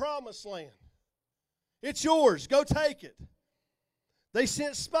you a promised land. It's yours. Go take it. They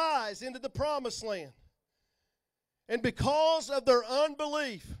sent spies into the promised land. And because of their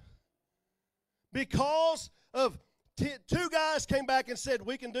unbelief, because of two guys came back and said,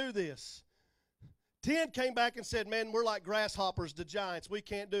 we can do this. 10 came back and said, man, we're like grasshoppers to giants. We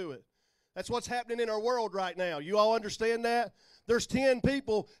can't do it. That's what's happening in our world right now. You all understand that? There's 10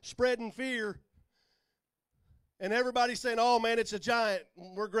 people spreading fear. And everybody's saying, oh, man, it's a giant.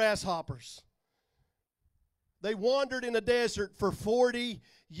 We're grasshoppers. They wandered in the desert for 40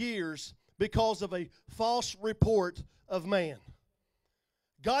 years because of a false report of man.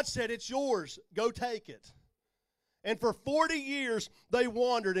 God said, it's yours. Go take it. And for 40 years they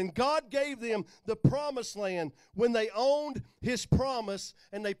wandered, and God gave them the promised land when they owned His promise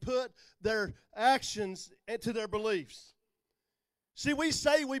and they put their actions into their beliefs. See, we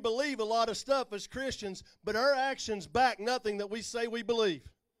say we believe a lot of stuff as Christians, but our actions back nothing that we say we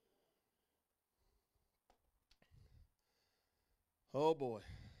believe. Oh, boy.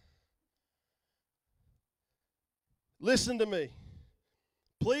 Listen to me.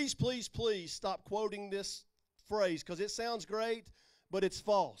 Please, please, please stop quoting this phrase because it sounds great, but it's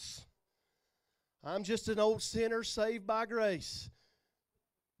false. I'm just an old sinner saved by grace.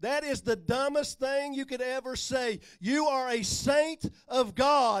 That is the dumbest thing you could ever say. You are a saint of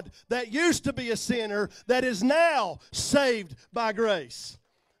God that used to be a sinner that is now saved by grace.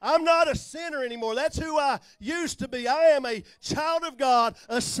 I'm not a sinner anymore. That's who I used to be. I am a child of God,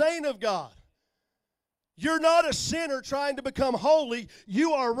 a saint of God. You're not a sinner trying to become holy.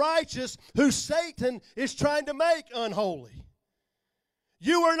 You are righteous, who Satan is trying to make unholy.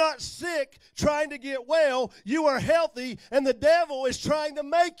 You are not sick trying to get well. You are healthy, and the devil is trying to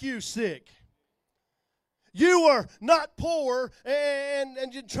make you sick. You are not poor and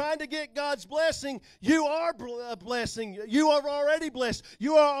trying to get God's blessing. You are a blessing. You are already blessed.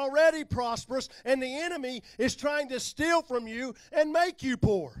 You are already prosperous, and the enemy is trying to steal from you and make you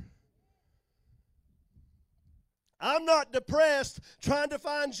poor. I'm not depressed trying to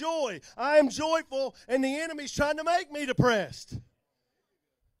find joy. I am joyful, and the enemy's trying to make me depressed.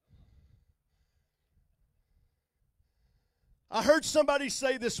 I heard somebody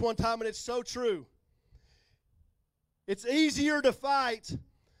say this one time, and it's so true. It's easier to fight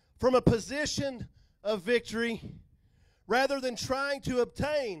from a position of victory rather than trying to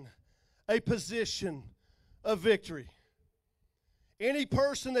obtain a position of victory. Any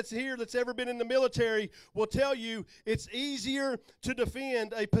person that's here that's ever been in the military will tell you it's easier to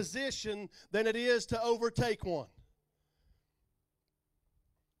defend a position than it is to overtake one.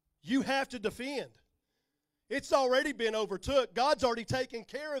 You have to defend. It's already been overtook. God's already taken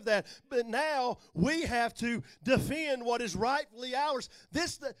care of that. But now we have to defend what is rightfully ours.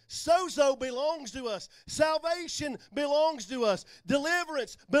 Sozo belongs to us. Salvation belongs to us.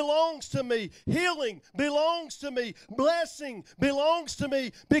 Deliverance belongs to me. Healing belongs to me. Blessing belongs to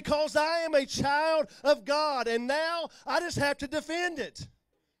me because I am a child of God. And now I just have to defend it.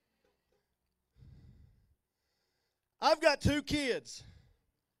 I've got 2 kids.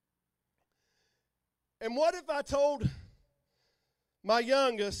 And what if I told my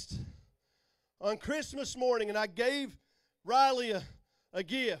youngest on Christmas morning, and I gave Riley a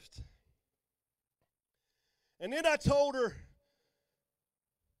gift, and then I told her,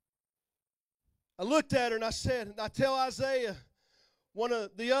 I looked at her and I said, and I tell Isaiah, my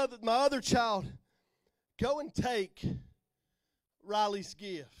other child, go and take Riley's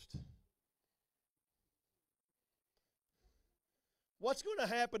gift. What's going to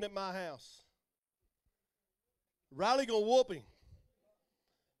happen at my house? Riley going to whoop him.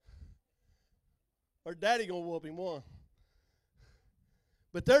 Or Daddy going to whoop him, one.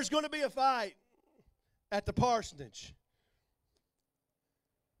 But there's going to be a fight at the parsonage.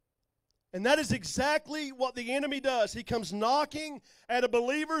 And that is exactly what the enemy does. He comes knocking at a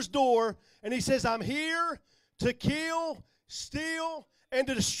believer's door, and he says, I'm here to kill, steal, and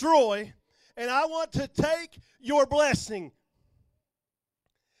to destroy, and I want to take your blessing.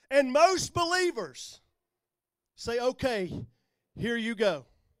 And most believers say, okay, here you go.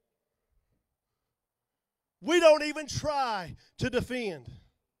 We don't even try to defend.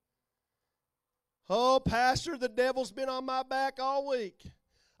 Oh, Pastor, the devil's been on my back all week.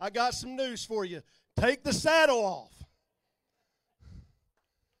 I got some news for you. Take the saddle off.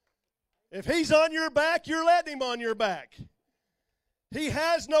 If he's on your back, you're letting him on your back. He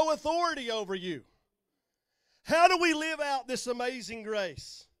has no authority over you. How do we live out this amazing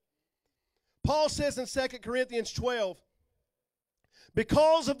grace? Paul says in 2 Corinthians 12,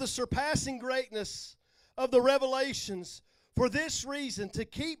 because of the surpassing greatness of the revelations, for this reason, to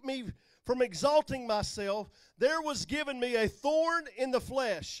keep me from exalting myself, there was given me a thorn in the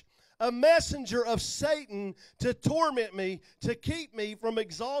flesh, a messenger of Satan to torment me, to keep me from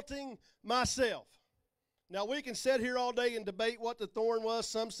exalting myself. Now, we can sit here all day and debate what the thorn was.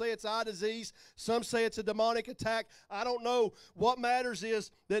 Some say it's eye disease. Some say it's a demonic attack. I don't know. What matters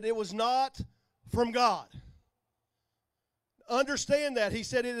is that it was not from God. Understand that. He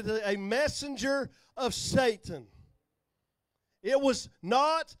said it is a messenger of Satan. It was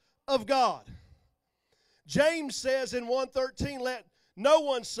not of God. James says in 1:13, let no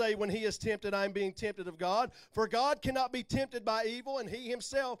one say when he is tempted, I am being tempted of God. For God cannot be tempted by evil, and he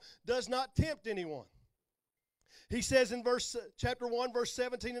himself does not tempt anyone. He says in chapter 1, verse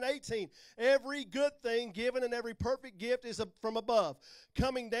 17 and 18, every good thing given and every perfect gift is from above,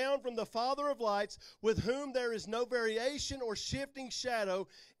 coming down from the Father of lights, with whom there is no variation or shifting shadow.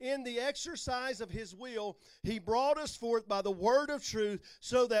 In the exercise of his will, he brought us forth by the word of truth,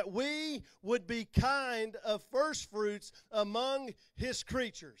 so that we would be kind of first fruits among his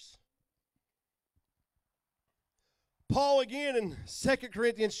creatures. Paul again in 2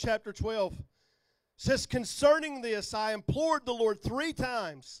 Corinthians chapter 12 says, concerning this, I implored the Lord 3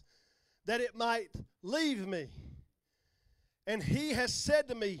 times that it might leave me. And he has said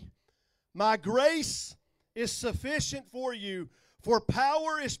to me, my grace is sufficient for you, for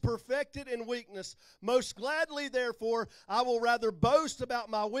power is perfected in weakness. Most gladly, therefore, I will rather boast about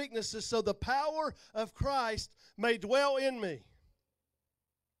my weaknesses, so the power of Christ may dwell in me.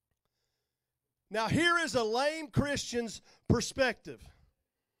 Now, here is a lame Christian's perspective.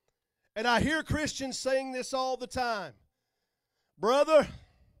 And I hear Christians saying this all the time. Brother,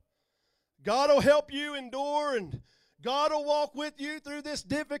 God will help you endure, and God will walk with you through this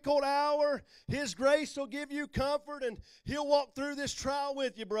difficult hour. His grace will give you comfort, and he'll walk through this trial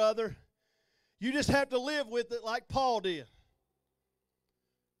with you, brother. You just have to live with it like Paul did.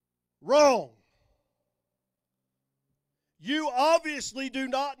 Wrong. You obviously do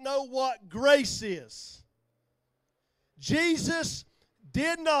not know what grace is. Jesus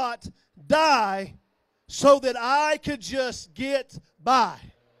did not die so that I could just get by.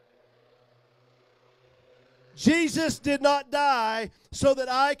 Jesus did not die so that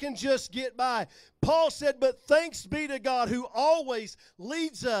I can just get by. Paul said, but thanks be to God who always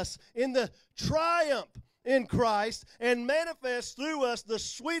leads us in the triumph in Christ and manifests through us the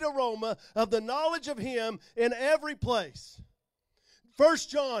sweet aroma of the knowledge of him in every place. 1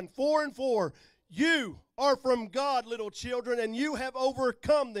 John 4:4, you are from God, little children, and you have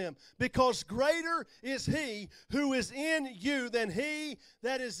overcome them, because greater is he who is in you than he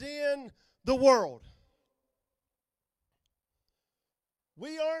that is in the world.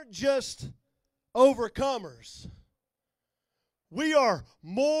 We aren't just overcomers. We are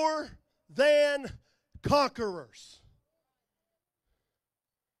more than conquerors.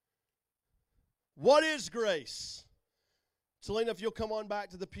 What is grace? Selena, if you'll come on back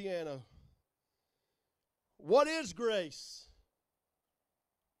to the piano. What is grace?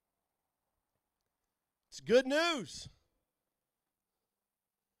 It's good news.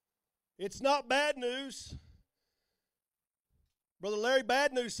 It's not bad news. Brother Larry,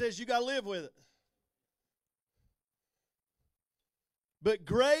 bad news says you got to live with it. But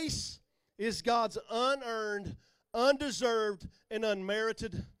grace is God's unearned, undeserved, and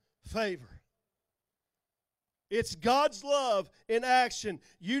unmerited favor. It's God's love in action.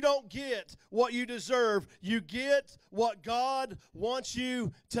 You don't get what you deserve. You get what God wants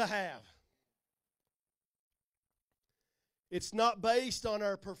you to have. It's not based on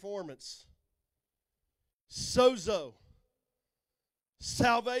our performance. Sozo.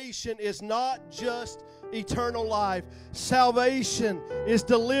 Salvation is not just eternal life. Salvation is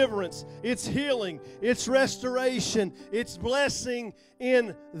deliverance. It's healing. It's restoration. It's blessing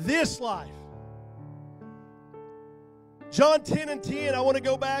in this life. John 10:10, I want to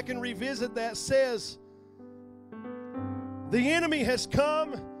go back and revisit that, says, the enemy has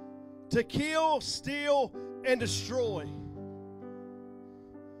come to kill, steal, and destroy.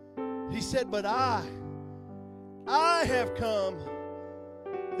 He said, but I have come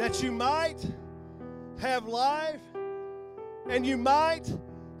that you might have life and you might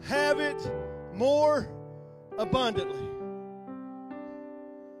have it more abundantly.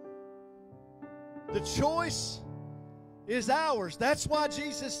 The choice is ours. That's why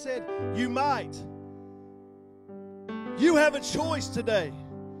Jesus said, you might. You have a choice today.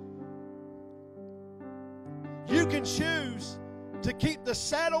 You can choose to keep the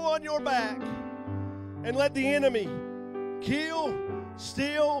saddle on your back and let the enemy kill,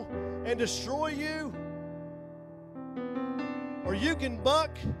 steal, and destroy you. Or you can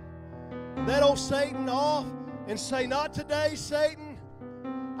buck that old Satan off and say, not today, Satan.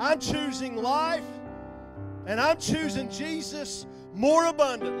 I'm choosing life, and I'm choosing Jesus more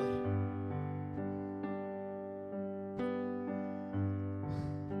abundantly.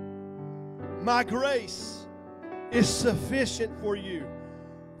 My grace is sufficient for you,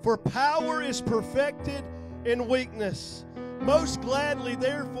 for power is perfected in weakness. Most gladly,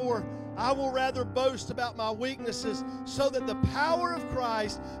 therefore, I will rather boast about my weaknesses, so that the power of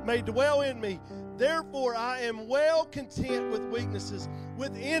Christ may dwell in me. Therefore, I am well content with weaknesses,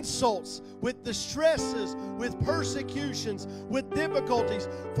 with insults, with distresses, with persecutions, with difficulties,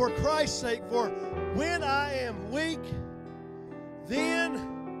 for Christ's sake. For when I am weak,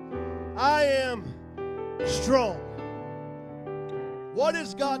 then I am strong. What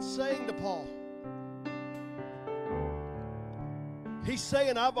is God saying to Paul? He's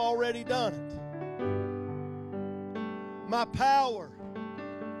saying, I've already done it. My power,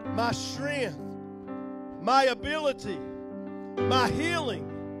 my strength, my ability, my healing.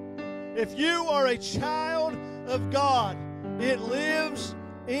 If you are a child of God, it lives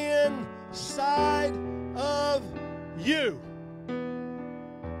inside of you.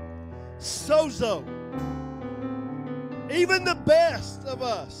 Sozo. Even the best of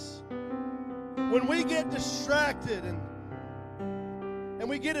us, when we get distracted and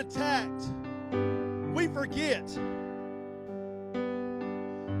we get attacked, we forget.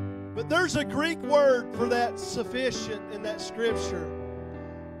 But there's a Greek word for that sufficient in that scripture,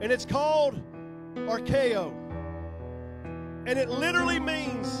 and it's called archeo. And it literally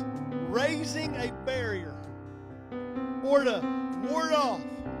means raising a barrier or to ward off.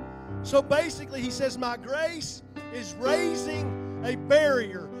 So basically, he says, my grace is raising a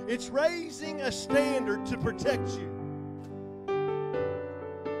barrier. It's raising a standard to protect you.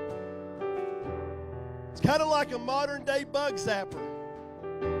 It's kind of like a modern day bug zapper.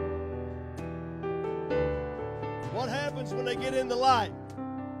 What happens when they get in the light?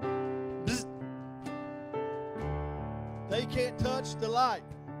 Bzz. They can't touch the light.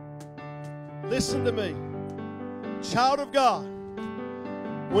 Listen to me. Child of God,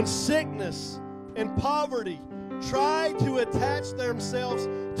 when sickness and poverty try to attach themselves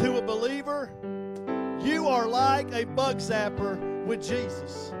to a believer, you are like a bug zapper with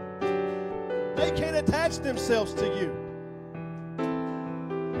Jesus. They can't attach themselves to you.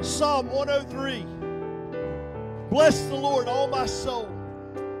 Psalm 103. Bless the Lord, all my soul,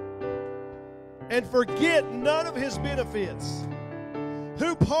 and forget none of his benefits,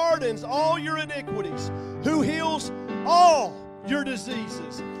 who pardons all your iniquities, who heals all your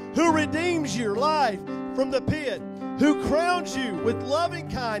diseases, who redeems your life from the pit, who crowns you with loving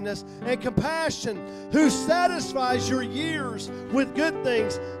kindness and compassion, who satisfies your years with good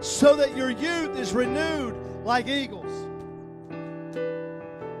things, so that your youth is renewed like eagles.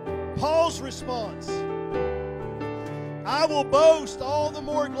 Paul's response: I will boast all the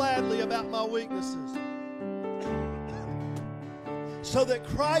more gladly about my weaknesses, so that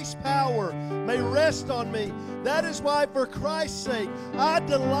Christ's power may rest on me. That is why, for Christ's sake, I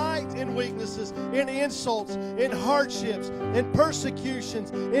delight in weaknesses, in insults, in hardships, in persecutions,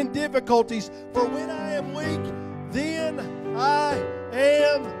 in difficulties. For when I am weak, then I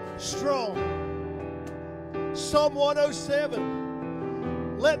am strong. Psalm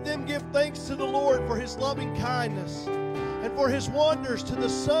 107. Let them give thanks to the Lord for his loving kindness and for his wonders to the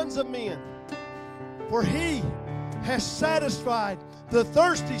sons of men. For he has satisfied the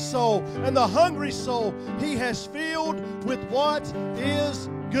thirsty soul, and the hungry soul he has filled with what is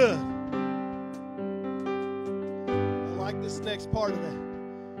good. I like this next part of that.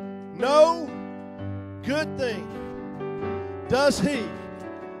 No good thing does he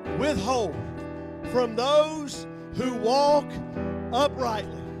withhold from those who walk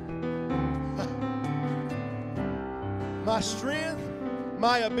uprightly. My strength,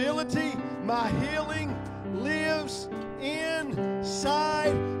 my ability, my healing lives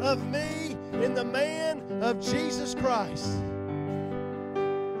inside of me in the man of Jesus Christ.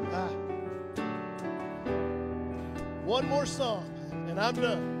 One more song and I'm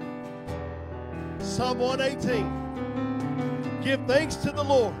done. Psalm 118. Give thanks to the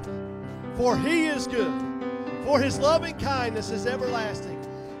Lord, for he is good, for his loving kindness is everlasting.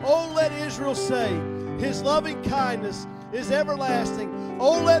 Oh, let Israel say, his loving kindness is everlasting.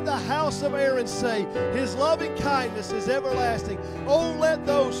 Oh, let the house of Aaron say, his loving kindness is everlasting. Oh, let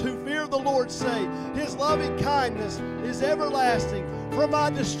those who fear the Lord say, his loving kindness is everlasting. From my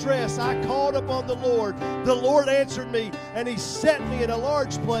distress I called upon the Lord. The Lord answered me, and he set me in a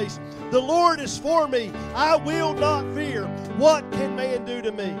large place. The Lord is for me. I will not fear. What can man do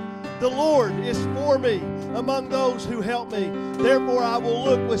to me? The Lord is for me among those who help me. Therefore I will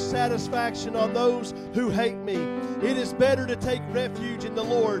look with satisfaction on those who hate me. It is better to take refuge in the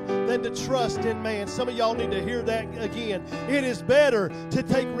Lord than to trust in man. Some of y'all need to hear that again. It is better to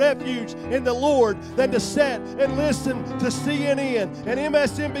take refuge in the Lord than to sit and listen to CNN and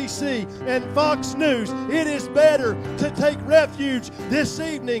MSNBC and Fox News. It is better to take refuge this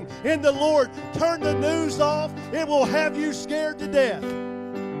evening in the Lord. Turn the news off. It will have you scared to death.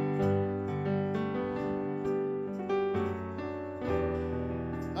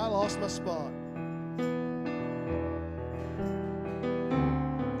 I lost my spot.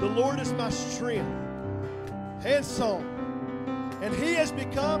 The Lord is my strength and song, and he has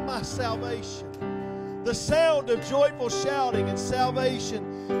become my salvation. The sound of joyful shouting and salvation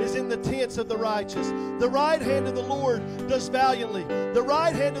is in the tents of the righteous. The right hand of the Lord does valiantly. The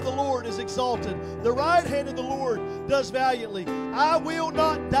right hand of the Lord is exalted. The right hand of the Lord does valiantly. I will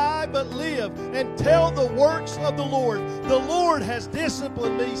not die but live and tell the works of the Lord. The Lord has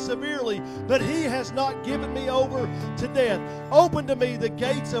disciplined me severely, but he has not given me over to death. Open to me the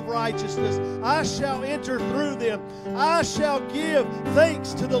gates of righteousness. I shall enter through them. I shall give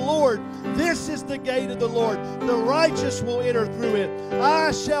thanks to the Lord. This is the gate of the Lord. The righteous will enter through it.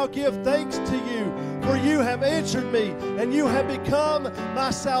 I shall give thanks to you, for you have answered me, and you have become my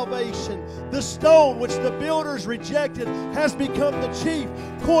salvation. The stone which the builders rejected has become the chief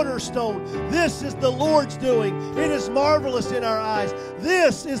cornerstone. This is the Lord's doing. It is marvelous in our eyes.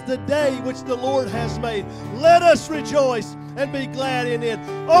 This is the day which the Lord has made. Let us rejoice and be glad in it.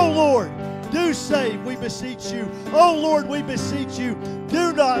 O Lord, do save, we beseech you. O Lord, we beseech you.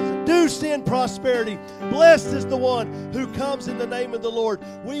 Do send prosperity. Blessed is the one who comes in the name of the Lord.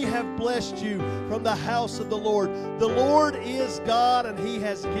 We have blessed you from the house of the Lord. The Lord is God, and he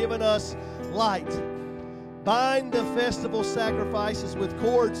has given us light. Bind the festival sacrifices with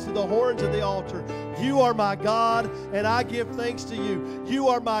cords to the horns of the altar. You are my God, and I give thanks to you. You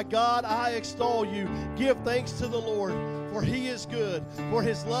are my God, I extol you. Give thanks to the Lord, for he is good, for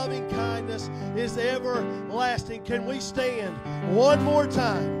his loving kindness is everlasting. Can we stand one more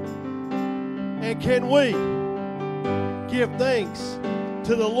time? And can we give thanks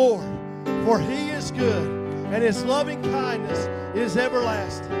to the Lord, for he is good, and his loving kindness is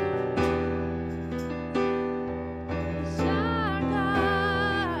everlasting.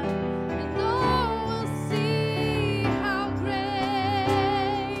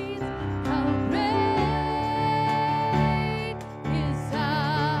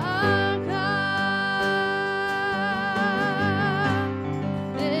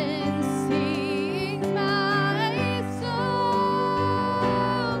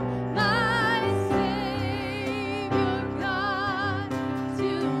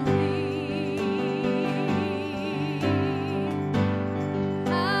 To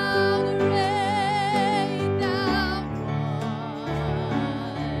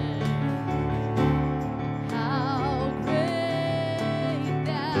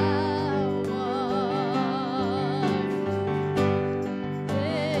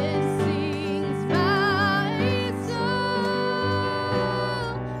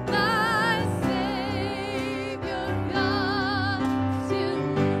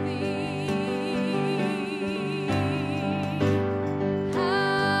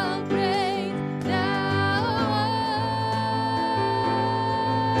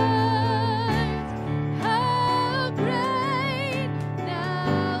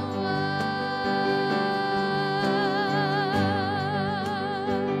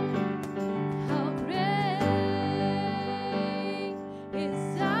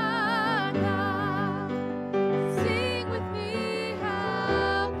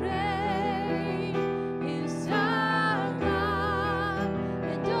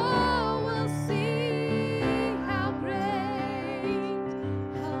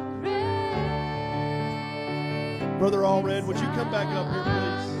Brother Allred, would you come back up here,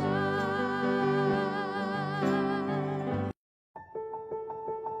 please?